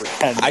each other for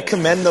 10 minutes. I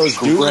commend those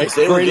dudes.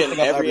 They were getting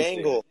every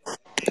angle.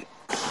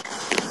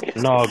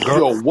 No,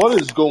 girl. Yo,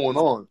 what is going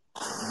on?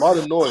 A lot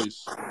of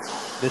noise.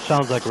 This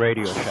sounds like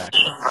Radio Shack.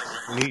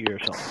 Mute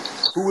yourself.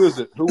 Who is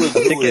it? Who's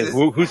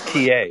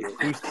TA?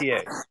 Who's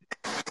TA?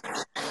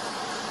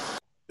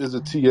 Is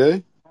it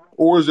TA?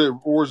 Or is it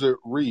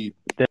Reed?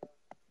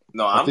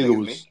 No, I think it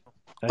was.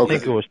 I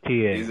think it was TA.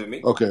 Is it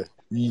me? Okay.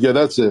 Yeah,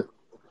 that's it.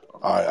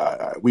 All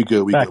right. We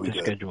good. Back to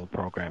scheduled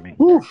programming.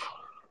 Woo.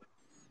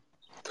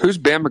 Who's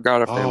Bama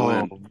got if they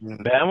win?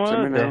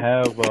 Bama, they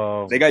have...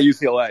 they got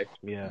UCLA.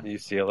 Yeah.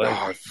 UCLA.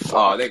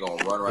 Oh, they're going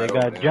to run right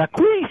over there. They got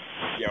Jacquees.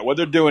 Yeah, what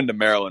they're doing to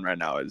Maryland right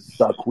now is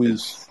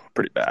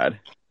pretty bad.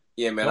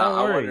 Yeah, man. Don't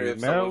I worry. wonder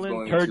if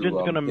Maryland Turgeon's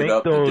going to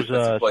make those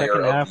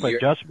second half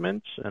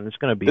adjustments, and it's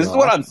going to be This is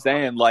what I'm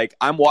saying. Like,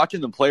 I'm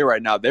watching them play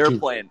right now. They're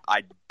playing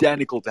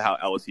identical to how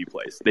LSU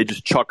plays. They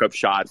just chuck up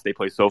shots. They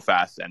play so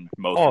fast, and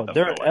most of them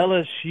they're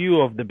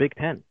LSU of the Big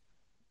Ten.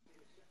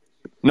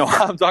 No,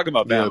 I'm talking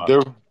about Bama. Yeah,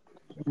 they're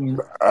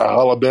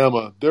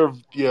Alabama. They're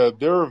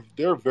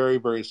very,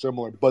 very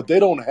similar, but they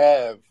don't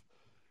have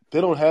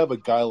a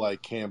guy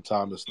like Cam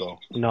Thomas though.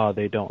 No,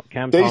 they don't.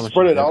 They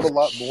spread it out a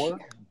lot more,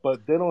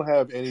 but they don't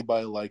have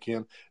anybody like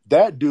him.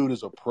 That dude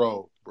is a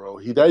pro, bro.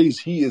 He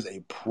is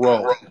a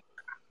pro.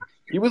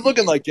 He was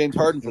looking like James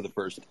Harden for the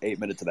first 8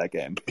 minutes of that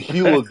game.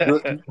 He looked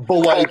good, but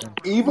like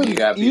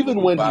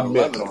even when he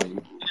missed,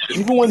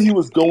 even when he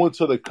was going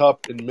to the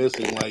cup and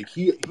missing, like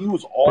he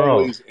was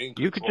always in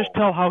control. You could just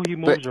tell how he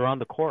moves around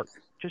the court,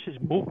 just his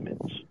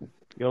movements.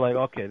 You're like,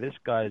 okay, this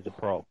guy is a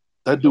pro.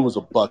 That dude was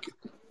a bucket.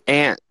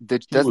 And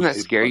doesn't that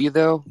scare you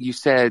though? You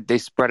said they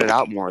spread it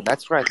out more.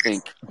 That's what I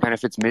think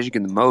benefits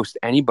Michigan the most.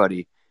 Any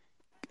team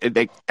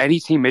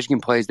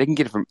Michigan plays, they can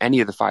get it from any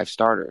of the 5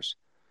 starters.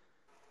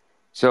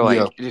 So,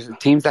 like,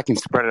 teams that can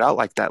spread it out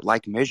like that,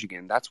 like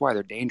Michigan, that's why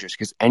they're dangerous,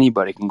 because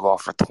anybody can go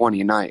off for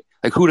 20 a night.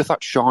 Like, who'd have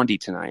thought Shawnee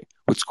tonight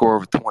would score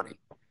over 20?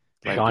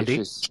 Like,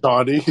 Shawnee?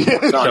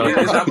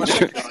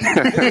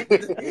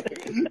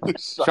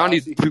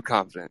 Shawnee's too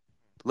confident.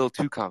 A little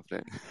too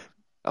confident.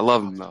 I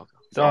love him, though.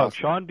 Dog,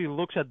 Shawnee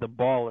looks at the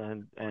ball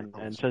and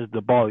says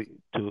the ball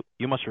to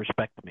you must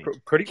respect me.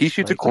 He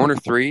shoots a corner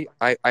three.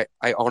 I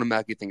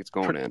automatically think it's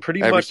going in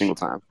every single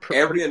time.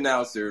 Every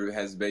announcer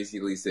has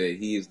basically said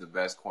he is the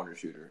best corner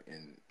shooter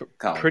in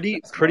college.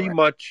 Pretty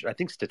much. I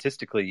think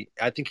statistically,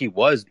 I think he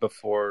was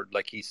before.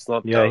 Like he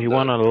slumped. Yeah, he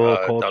went on a little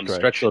cold down the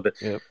stretch a little bit.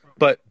 Yep.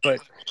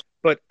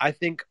 But I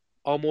think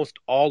almost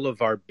all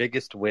of our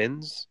biggest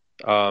wins,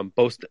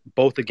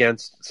 both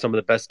against some of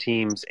the best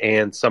teams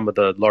and some of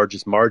the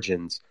largest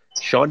margins.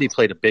 Shawnee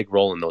played a big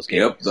role in those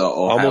games. Yep, the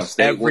almost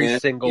State every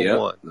single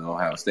one. The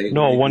Ohio State.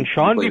 No, when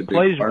Shawnee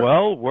plays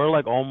well, we're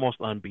like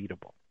almost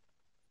unbeatable.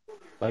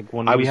 Like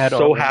when we had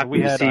so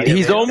happy to see.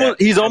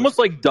 He's almost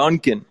like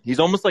Duncan. He's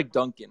almost like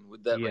Duncan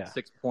with that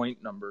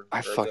 6-point number.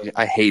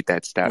 I hate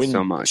that stat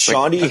so much.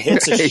 Shawnee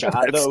hits a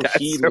shot though,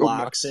 he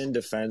locks in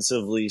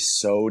defensively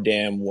so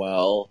damn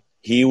well.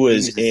 He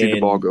was in. See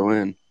the ball go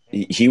in.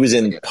 He was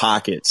in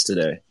pockets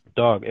today.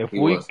 Dog, if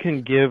we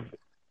can give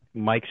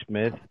Mike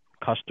Smith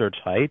Custard's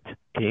height,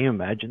 can you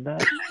imagine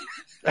that?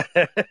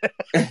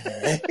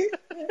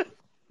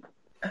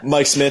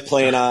 Mike Smith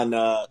playing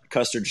on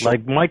Custard's show.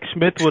 Like Mike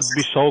Smith would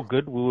be so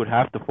good, we would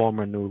have to form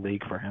a new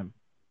league for him.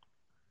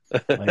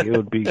 Like it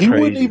would be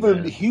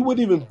crazy. He wouldn't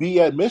even be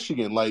at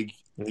Michigan. Like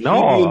he'd be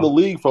No. in the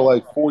league for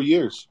like 4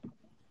 years.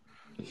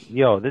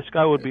 Yo, this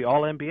guy would be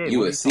all NBA.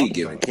 USC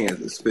giving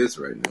Kansas fits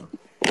right now.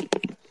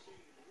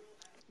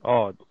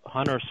 Oh,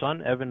 Hunter's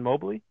son, Evan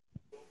Mobley?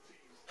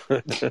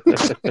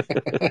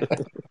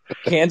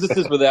 Kansas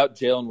is without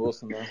Jalen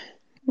Wilson, though.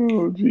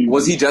 Oh,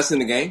 was he just in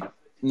the game?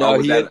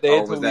 No, they had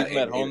to leave him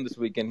at home this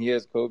weekend. He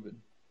has COVID.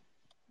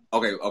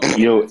 Okay.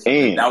 Yo,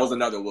 and that was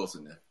another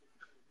Wilson then.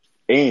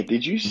 And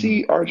did you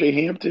see R.J.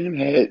 Hampton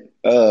had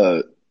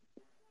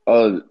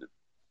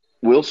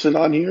Wilson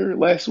on here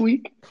last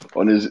week?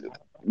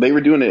 They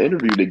were doing an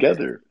interview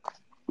together,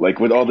 like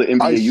with all the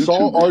NBA YouTubers. I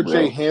saw R.J.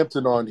 bro.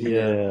 Hampton on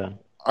here. Yeah.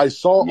 I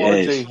saw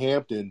R.J.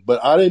 Hampton,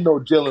 but I didn't know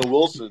Jalen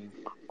Wilson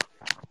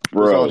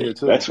was on here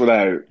too.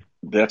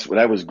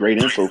 That was great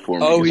info for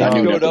me. Oh, he I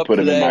knew showed to up put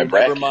him today. in my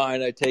bracket. Never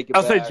mind. I take it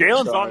I'll back. say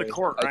Jalen's Sorry. on the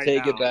court right I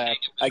take now. it back.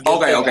 Okay.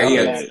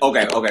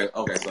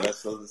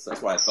 So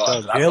that's what I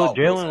thought.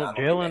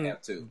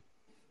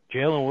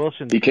 Jalen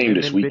Wilson. He came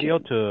this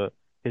weekend.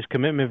 His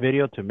commitment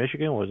video to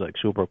Michigan was like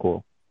super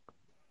cool.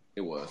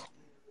 It was.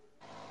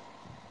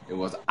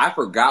 I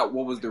forgot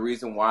what was the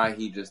reason why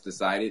he just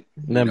decided.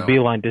 And then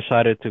Beeline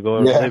decided to go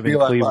live in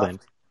Cleveland.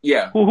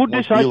 Yeah. Who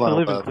decides to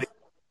live in Cleveland?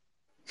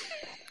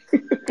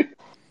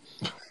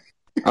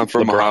 I'm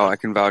from Ohio. I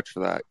can vouch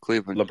for that.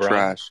 Cleveland,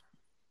 trash.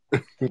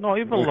 No,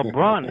 even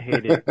LeBron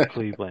hated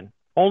Cleveland.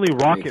 Only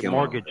Rocket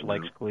Mortgage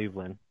likes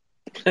Cleveland.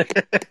 And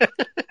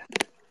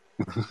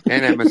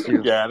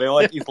MSU. Yeah, they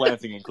like East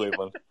Lansing in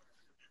Cleveland.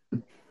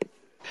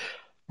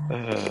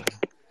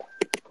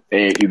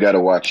 Hey, you got to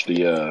watch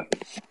the.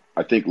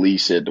 I think Lee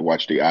said to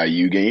watch the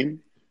IU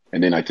game,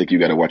 and then I think you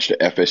got to watch the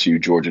FSU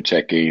Georgia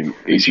Tech game,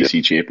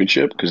 ACC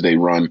championship, because they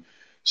run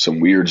some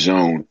weird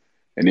zone,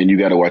 and then you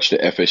got to watch the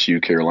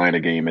FSU Carolina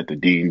game at the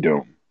Dean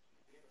Dome.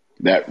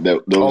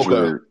 Those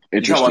were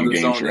interesting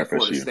games for FSU.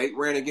 Florida State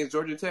ran against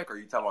Georgia Tech, or are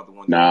you talking about the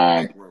one?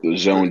 The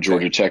zone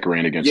Georgia Tech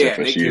ran against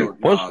FSU.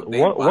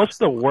 What's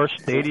the worst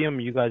stadium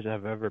you guys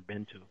have ever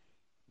been to?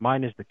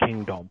 Mine is the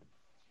Kingdome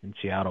in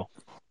Seattle.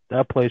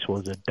 That place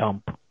was a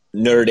dump.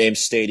 Notre Dame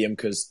Stadium,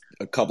 because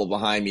a couple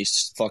behind me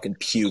fucking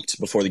puked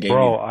before the game.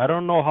 Bro, I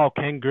don't know how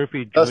Ken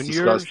Griffey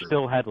Jr.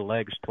 still had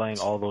legs playing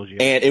all those years.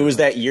 And it was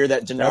that year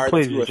that Denard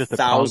threw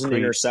 1,000 a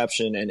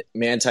interception, and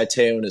Manti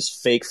Te'o and his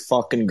fake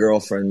fucking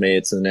girlfriend made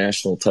it to the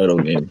national title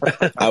game.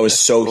 I was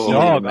so heated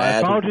and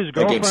mad. I found his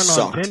girlfriend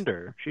on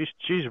Tinder.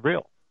 She's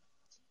real.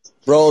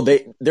 Bro,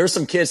 there were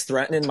some kids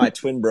threatening my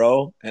twin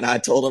bro, and I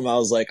told him, I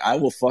was like, I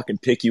will fucking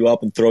pick you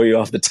up and throw you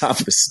off the top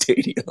of the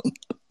stadium.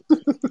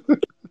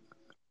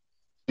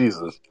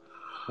 Jesus.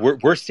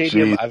 Worst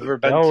stadium I've ever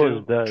been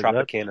to,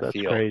 Tropicana that's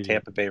Field, crazy.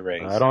 Tampa Bay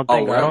Rays. I don't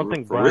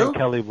think Brian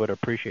Kelly would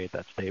appreciate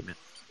that statement.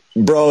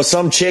 Bro,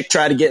 some chick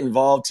tried to get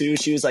involved too.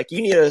 She was like,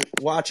 you need to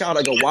watch out.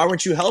 I go, why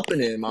weren't you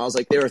helping him? I was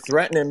like, they were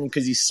threatening him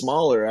because he's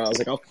smaller. I was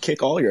like, I'll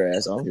kick all your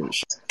ass. I don't give a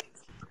shit.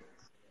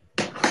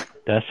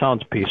 That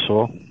sounds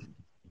peaceful.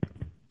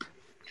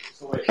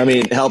 I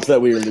mean, it helped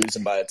that we were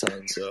losing by a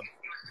ton, so.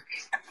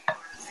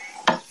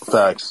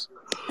 Facts.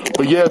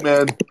 But yeah,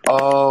 man.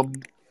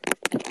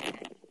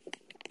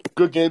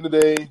 Good game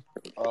today.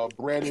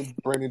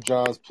 Brandon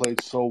Johns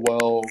played so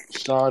well.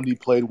 Shawnee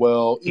played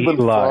well. Even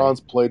Franz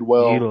played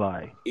well.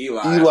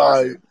 Eli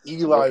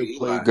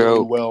played really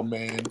well,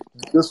 man.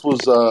 This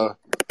was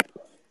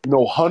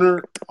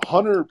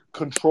Hunter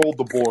controlled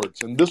the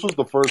boards, and this was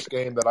the first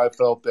game that I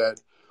felt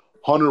that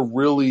Hunter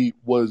really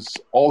was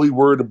all he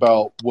worried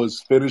about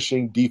was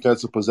finishing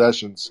defensive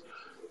possessions.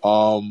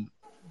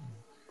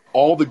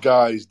 all the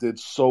guys did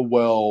so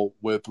well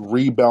with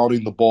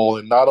rebounding the ball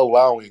and not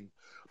allowing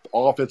the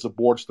offensive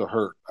boards to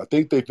hurt. I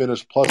think they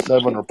finished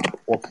 +7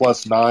 or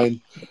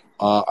 +9.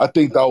 I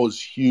think that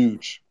was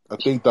huge.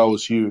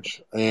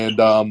 And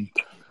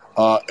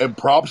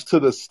props to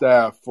the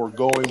staff for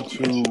going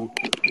to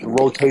the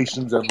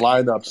rotations and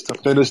lineups to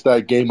finish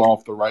that game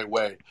off the right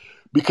way,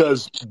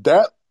 because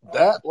that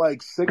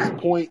like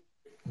 6-point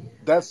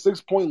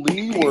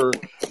lead where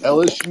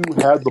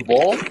LSU had the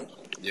ball.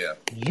 Yeah,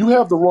 you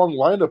have the wrong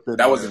lineup in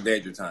that was a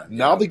danger time.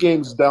 Now the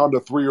game's down to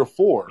 3 or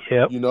 4.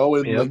 Yep.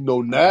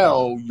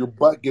 Now your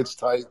butt gets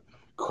tight.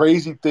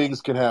 Crazy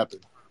things can happen.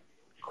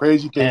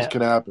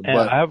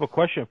 But I have a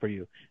question for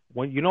you.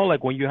 When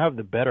when you have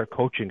the better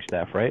coaching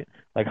staff, right?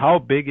 Like, how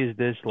big is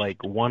this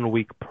 1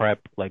 week prep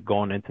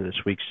going into the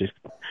Sweet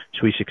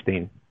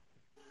 16?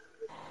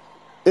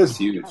 It's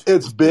huge.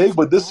 It's big,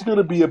 but this is going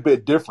to be a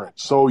bit different.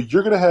 So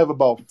you're going to have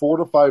about 4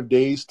 to 5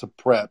 days to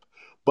prep,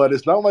 but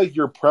it's not like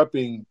you're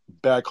prepping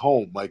back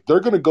home. Like, they're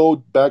going to go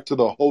back to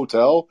the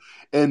hotel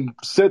and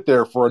sit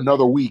there for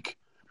another week.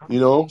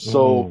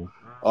 So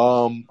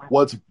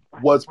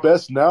what's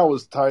best now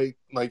is tight.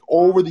 Like,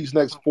 over these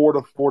next 4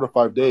 to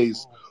 5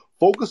 days,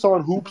 focus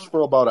on hoops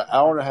for about an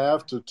hour and a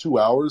half to 2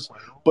 hours,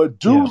 but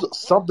do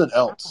something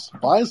else.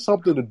 Find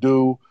something to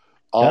do.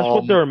 That's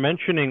what they were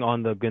mentioning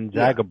on the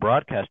Gonzaga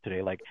broadcast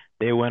today. Like,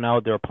 they went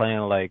out, they were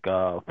playing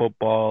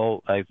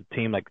football as a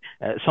team,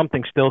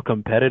 something still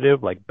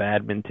competitive, like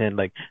badminton.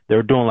 Like, they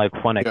were doing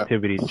fun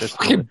activities. Just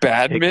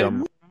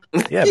badminton.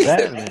 Yeah,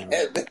 badminton.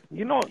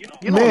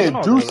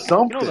 Do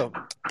something.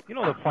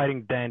 The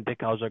Fighting Dan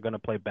Dickhouse are going to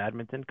play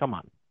badminton. Come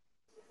on.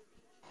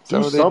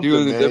 Do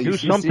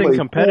something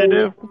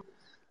competitive.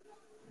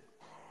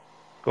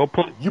 Go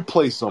play. You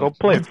play something. Go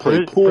play. You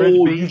play pool.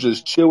 Frisbee. You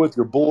just chill with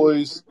your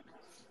boys.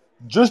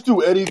 Just do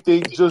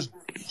anything. Just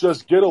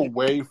get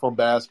away from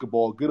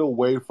basketball. Get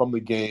away from the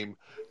game,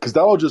 because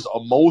that will just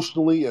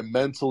emotionally and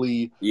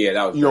mentally. Yeah,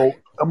 that was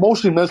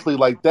emotionally, mentally,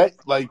 like that.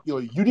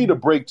 You need a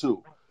break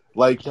too.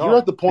 You're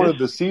at the point of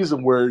the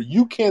season where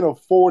you can't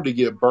afford to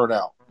get burnt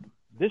out.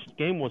 This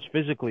game was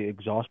physically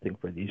exhausting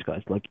for these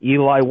guys.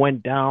 Eli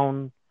went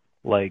down.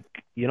 They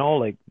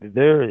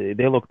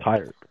look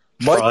tired.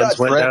 Mike got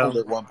trampled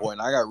at one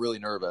point. I got really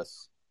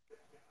nervous.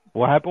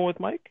 What happened with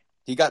Mike?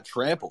 He got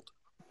trampled.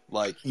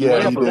 He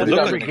looked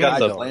like he got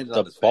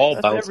the ball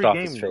bounced off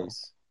his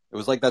face. It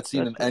was like that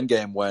scene in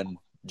Endgame when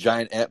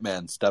giant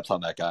Ant-Man steps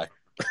on that guy.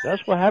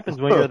 That's what happens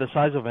when you're the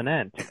size of an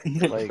ant.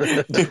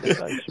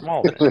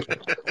 Small.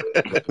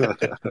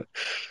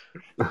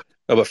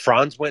 No, but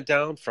Franz went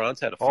down. Franz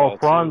had a fall. Oh,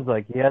 Franz,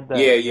 too. He had that.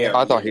 Yeah.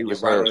 I thought he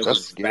was hurt.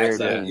 That's scary.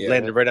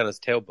 Landed right on his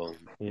tailbone.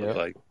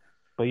 Yeah.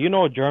 But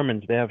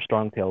Germans, they have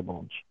strong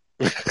tailbones.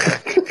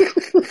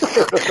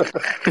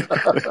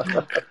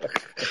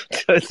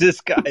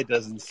 This guy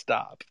doesn't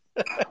stop.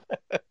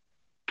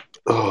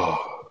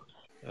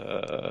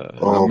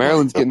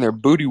 Maryland's getting their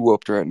booty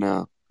whooped right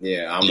now.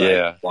 Yeah, I'm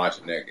not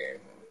watching that game.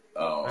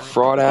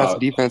 Fraud ass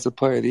defensive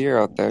player of the year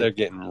out there. They're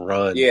getting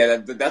run. Yeah,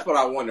 that's what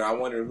I wonder. I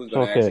wonder who's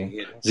going to actually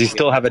hit him. Does he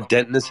still have a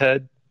dent in his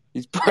head?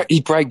 He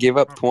probably gave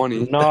up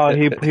 20. No,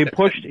 he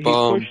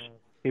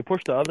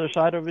pushed the other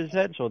side of his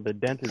head, so the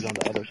dent is on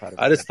the other side of his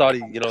head. I just thought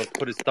he,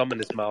 put his thumb in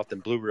his mouth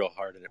and blew real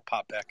hard and it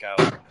popped back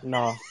out.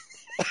 No.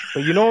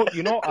 But you know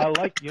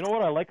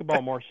what I like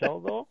about Marcel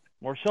though?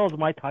 Marcel's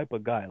my type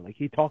of guy.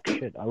 He talks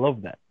shit. I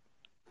love that.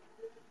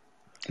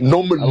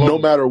 No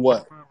matter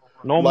what.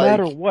 No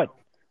matter what.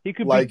 He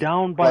could be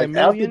down by a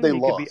million. He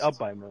could be up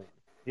by a million.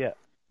 Yeah.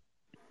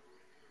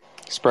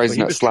 Surprised he's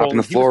not slapping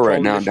the floor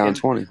right now, down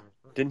 20.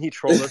 Didn't he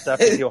troll us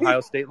after the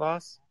Ohio State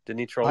loss? Didn't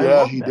he troll us?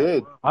 Yeah, he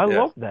did. I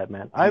love that,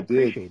 man. I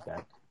appreciate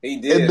that. He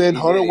did. And then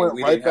Hunter went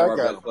right back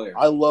at him.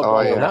 I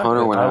love that.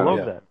 Hunter went I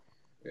love that.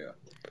 Yeah.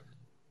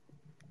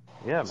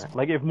 Yeah,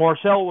 man. If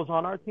Marcel was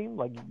on our team,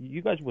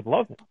 you guys would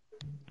love him.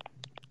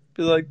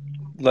 Be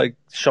like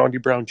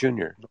Shondy Brown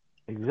Jr.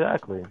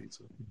 Exactly.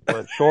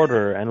 But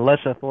shorter and less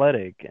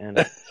athletic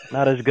and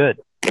not as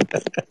good.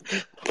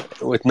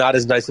 With not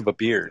as nice of a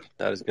beard.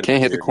 Not as good.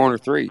 Can't hit the corner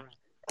three.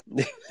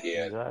 Yeah,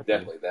 exactly.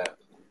 Definitely that.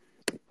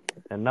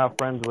 And not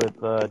friends with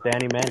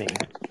Danny Manning.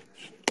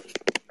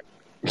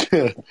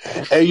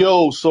 Hey,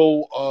 yo,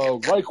 so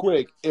right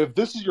quick, if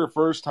this is your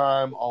first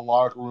time on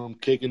Locker Room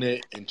kicking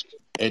it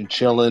and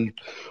chilling,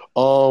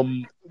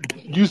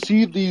 you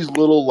see these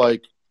little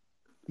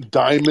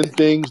diamond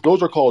things?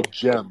 Those are called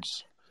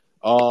gems.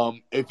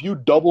 If you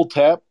double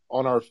tap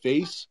on our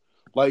face,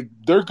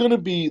 they're gonna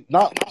be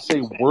not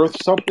say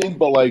worth something,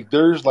 but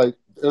there's a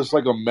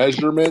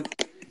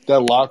measurement that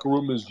Locker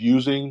Room is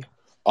using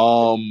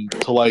to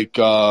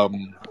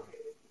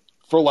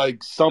for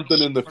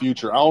something in the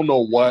future. I don't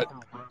know what.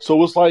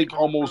 So it's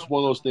almost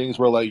one of those things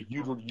where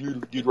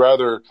you'd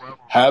rather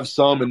have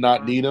some and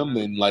not need them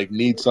than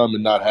need some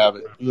and not have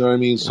it. You know what I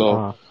mean?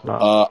 So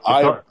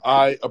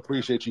I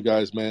appreciate you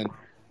guys, man.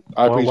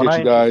 I appreciate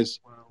you guys.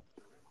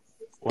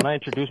 When I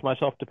introduce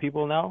myself to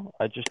people now,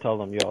 I just tell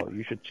them, yo,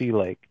 you should see,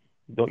 you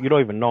don't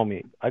even know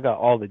me. I got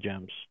all the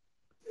gems.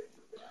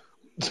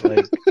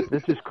 This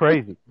is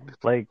crazy.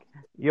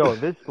 Yo,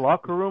 this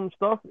locker room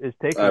stuff is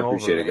taking over. I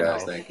appreciate it,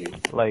 guys. Now. Thank you.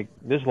 Like,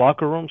 this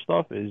locker room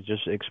stuff is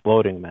just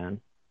exploding,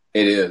 man.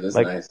 It is. It's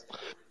like, nice.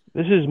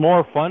 This is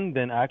more fun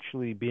than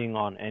actually being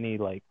on any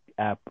like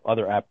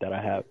other app that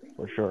I have,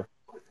 for sure.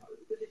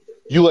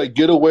 You like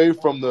get away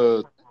from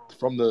the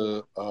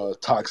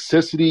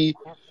toxicity.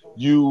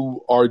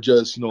 You are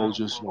just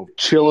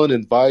chilling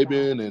and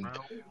vibing, and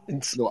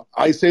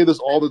I say this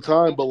all the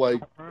time, but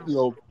like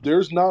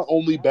there's not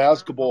only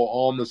basketball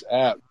on this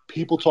app.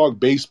 People talk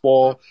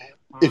baseball.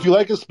 If you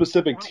like a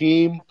specific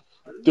team,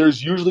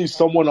 there's usually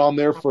someone on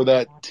there for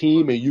that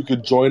team, and you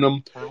could join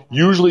them.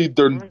 Usually,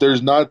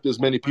 there's not as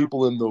many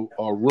people in the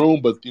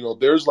room, but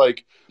there's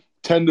like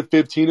 10 to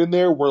 15 in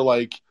there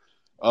where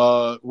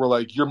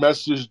your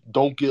messages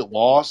don't get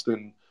lost,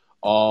 and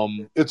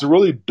it's a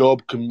really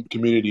dope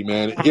community,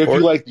 man. If you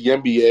like the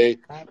NBA,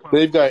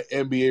 they've got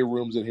NBA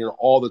rooms in here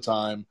all the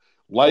time.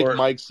 Like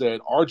Mike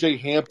said, RJ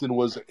Hampton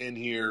was in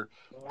here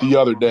the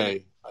other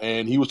day,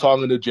 and he was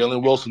talking to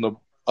Jalen Wilson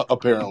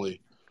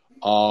apparently.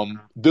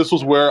 This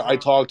was where I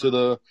talked to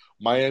the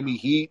Miami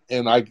Heat,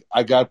 and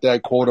I got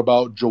that quote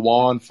about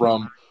Juwan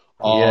from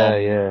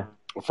Olenek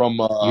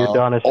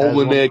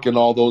and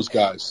all those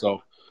guys.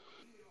 So,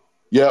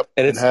 yep,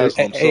 and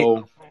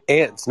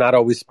it's not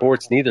always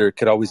sports neither. It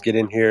could always get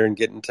in here and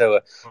get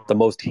into the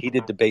most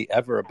heated debate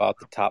ever about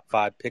the top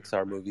 5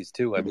 Pixar movies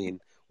too. I mean,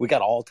 we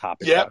got all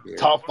topics out here.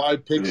 Top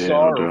 5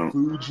 Pixar or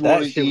food you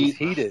want to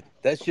eat.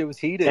 That shit was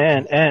heated.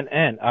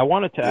 And I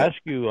wanted to ask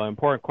you an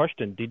important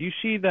question. Did you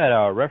see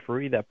that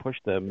referee that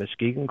pushed the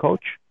Muskegon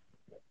coach?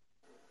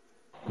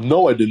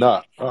 No, I did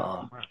not.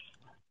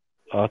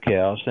 Okay,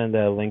 I'll send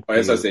that link.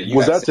 Was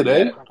that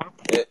today?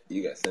 Yeah,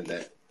 you got to send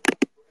that.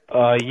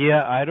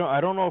 Yeah, I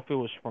don't know if it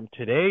was from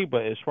today,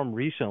 but it's from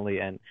recently.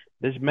 And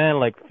this man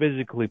like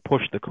physically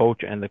pushed the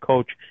coach, and the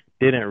coach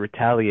didn't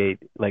retaliate,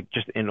 like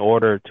just in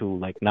order to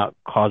like not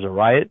cause a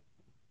riot.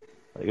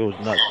 Like, it was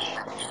nuts.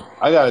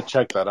 I gotta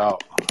check that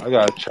out.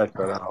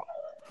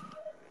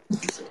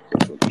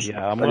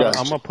 Yeah, I'm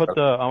gonna put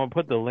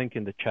the link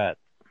in the chat.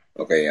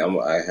 Okay,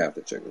 I have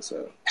to check this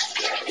out.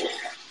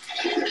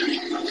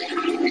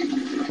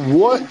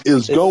 What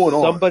is going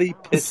on? Somebody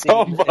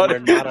pissing.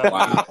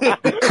 Wow.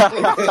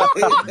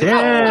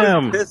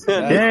 Damn!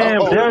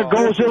 There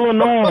goes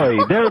Illinois.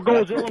 Down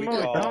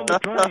the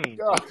drain.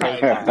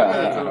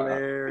 That's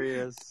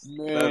hilarious.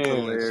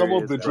 Man,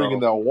 someone's been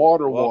drinking that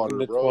water, Welcome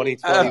to bro.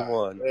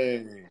 2021.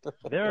 Hey.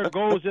 There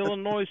goes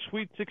Illinois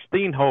Sweet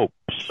 16 hopes.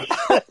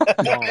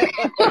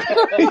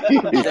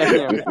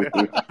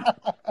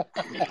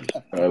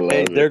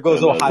 There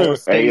goes Ohio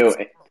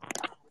State.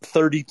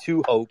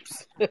 32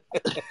 hopes.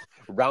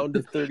 Round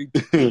of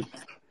 32.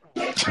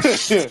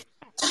 Yeah,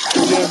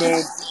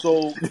 man.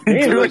 So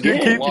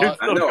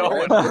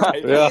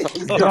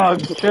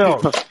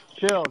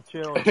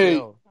chill.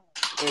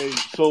 Hey,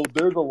 so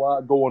there's a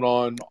lot going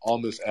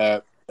on this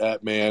app,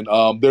 man.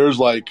 There's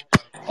like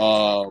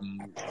health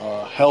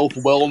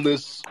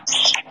wellness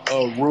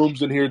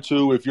rooms in here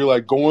too. If you're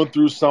like going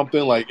through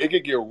something, like it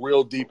could get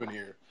real deep in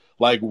here,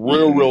 like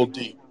real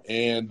deep.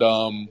 And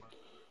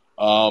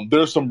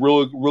there's some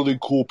really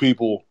cool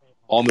people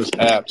on this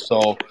app.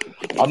 So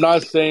I'm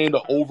not saying to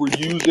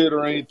overuse it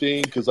or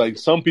anything, because like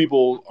some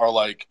people are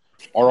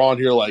on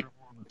here like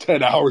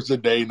 10 hours a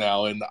day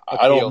now, and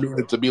I don't mean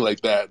it to be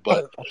like that,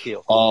 but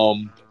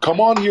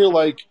come on here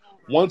like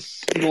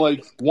once,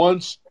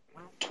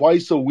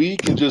 twice a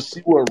week and just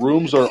see what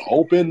rooms are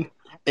open.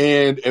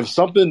 And if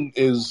something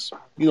is,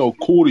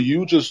 cool to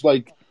you, just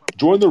like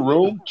join the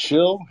room,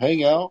 chill,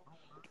 hang out,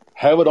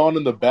 have it on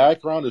in the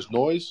background as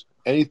noise,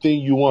 anything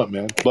you want,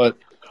 man. But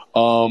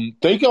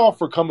thank y'all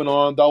for coming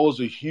on. That was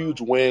a huge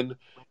win.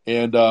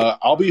 And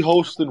I'll be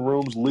hosting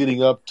rooms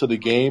leading up to the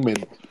game.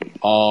 And,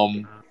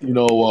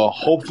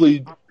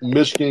 hopefully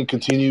Michigan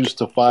continues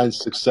to find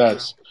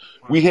success.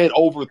 We had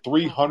over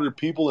 300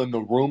 people in the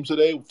room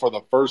today for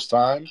the first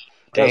time.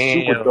 That's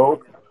super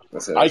dope.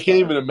 I can't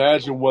even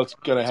imagine what's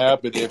going to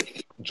happen if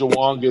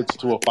Juwan gets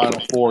to a Final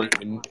Four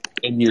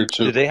in year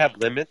 2. Do they have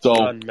limits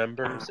on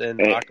members in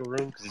locker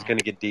room? Because it's going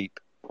to get deep.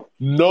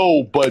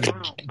 No, but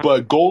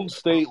Golden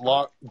State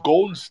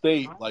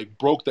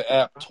broke the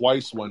app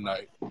twice one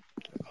night.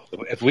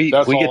 If we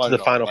get to the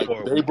Final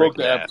Four, they broke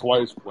the app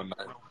twice one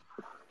night.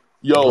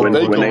 Yo, when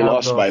they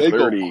lost by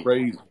 30, go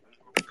crazy.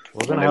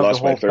 We're gonna have the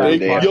whole 30.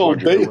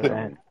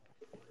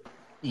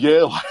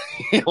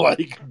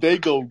 They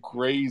go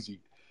crazy.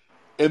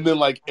 And then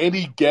like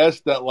any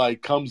guest that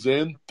like comes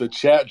in, the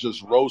chat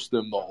just roasts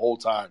them the whole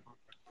time.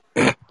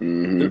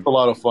 Mm-hmm. It's a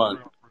lot of fun.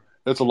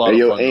 It's a lot of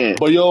fun. Ant,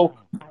 but yo,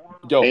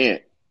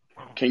 Ant,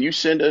 can you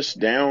send us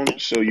down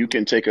so you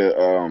can take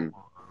a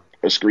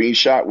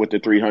screenshot with the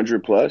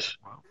 300 plus?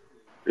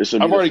 This will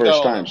be the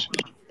first time.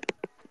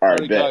 All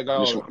right, bet.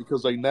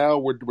 Because like now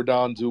we're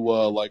down to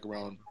like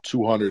around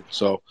 200.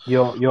 So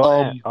Ant,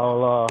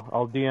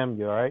 I'll DM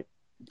you. All right.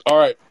 All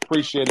right,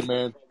 appreciate it,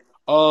 man.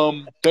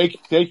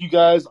 Thank you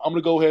guys. I'm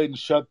gonna go ahead and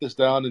shut this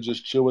down and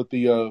just chill with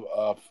the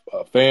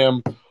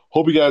fam.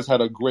 Hope you guys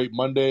had a great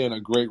Monday and a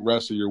great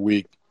rest of your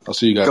week. I'll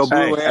see you guys. Go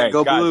blue,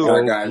 go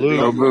blue.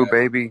 Go blue,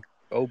 baby.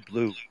 Go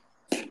blue.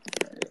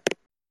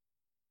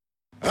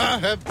 I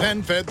have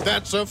PenFed,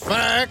 that's a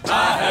fact.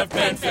 I have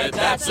PenFed,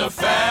 that's a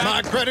fact.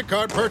 My credit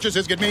card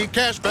purchases get me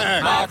cash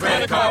back. My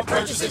credit card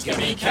purchases get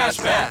me cash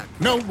back.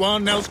 No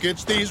one else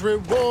gets these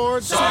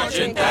rewards.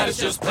 Sergeant, that is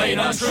just plain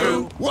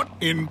untrue. What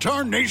in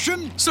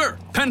tarnation? Sir,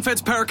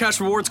 PenFed's Paracash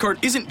Rewards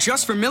Card isn't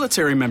just for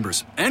military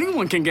members.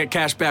 Anyone can get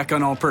cash back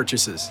on all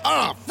purchases.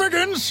 Ah,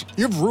 Figgins,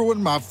 you've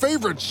ruined my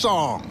favorite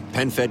song.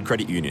 PenFed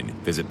Credit Union.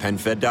 Visit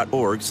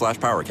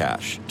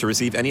PenFed.org/PowerCash. To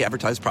receive any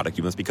advertised product,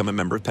 you must become a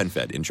member of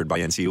PenFed, insured by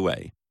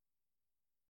NCUA.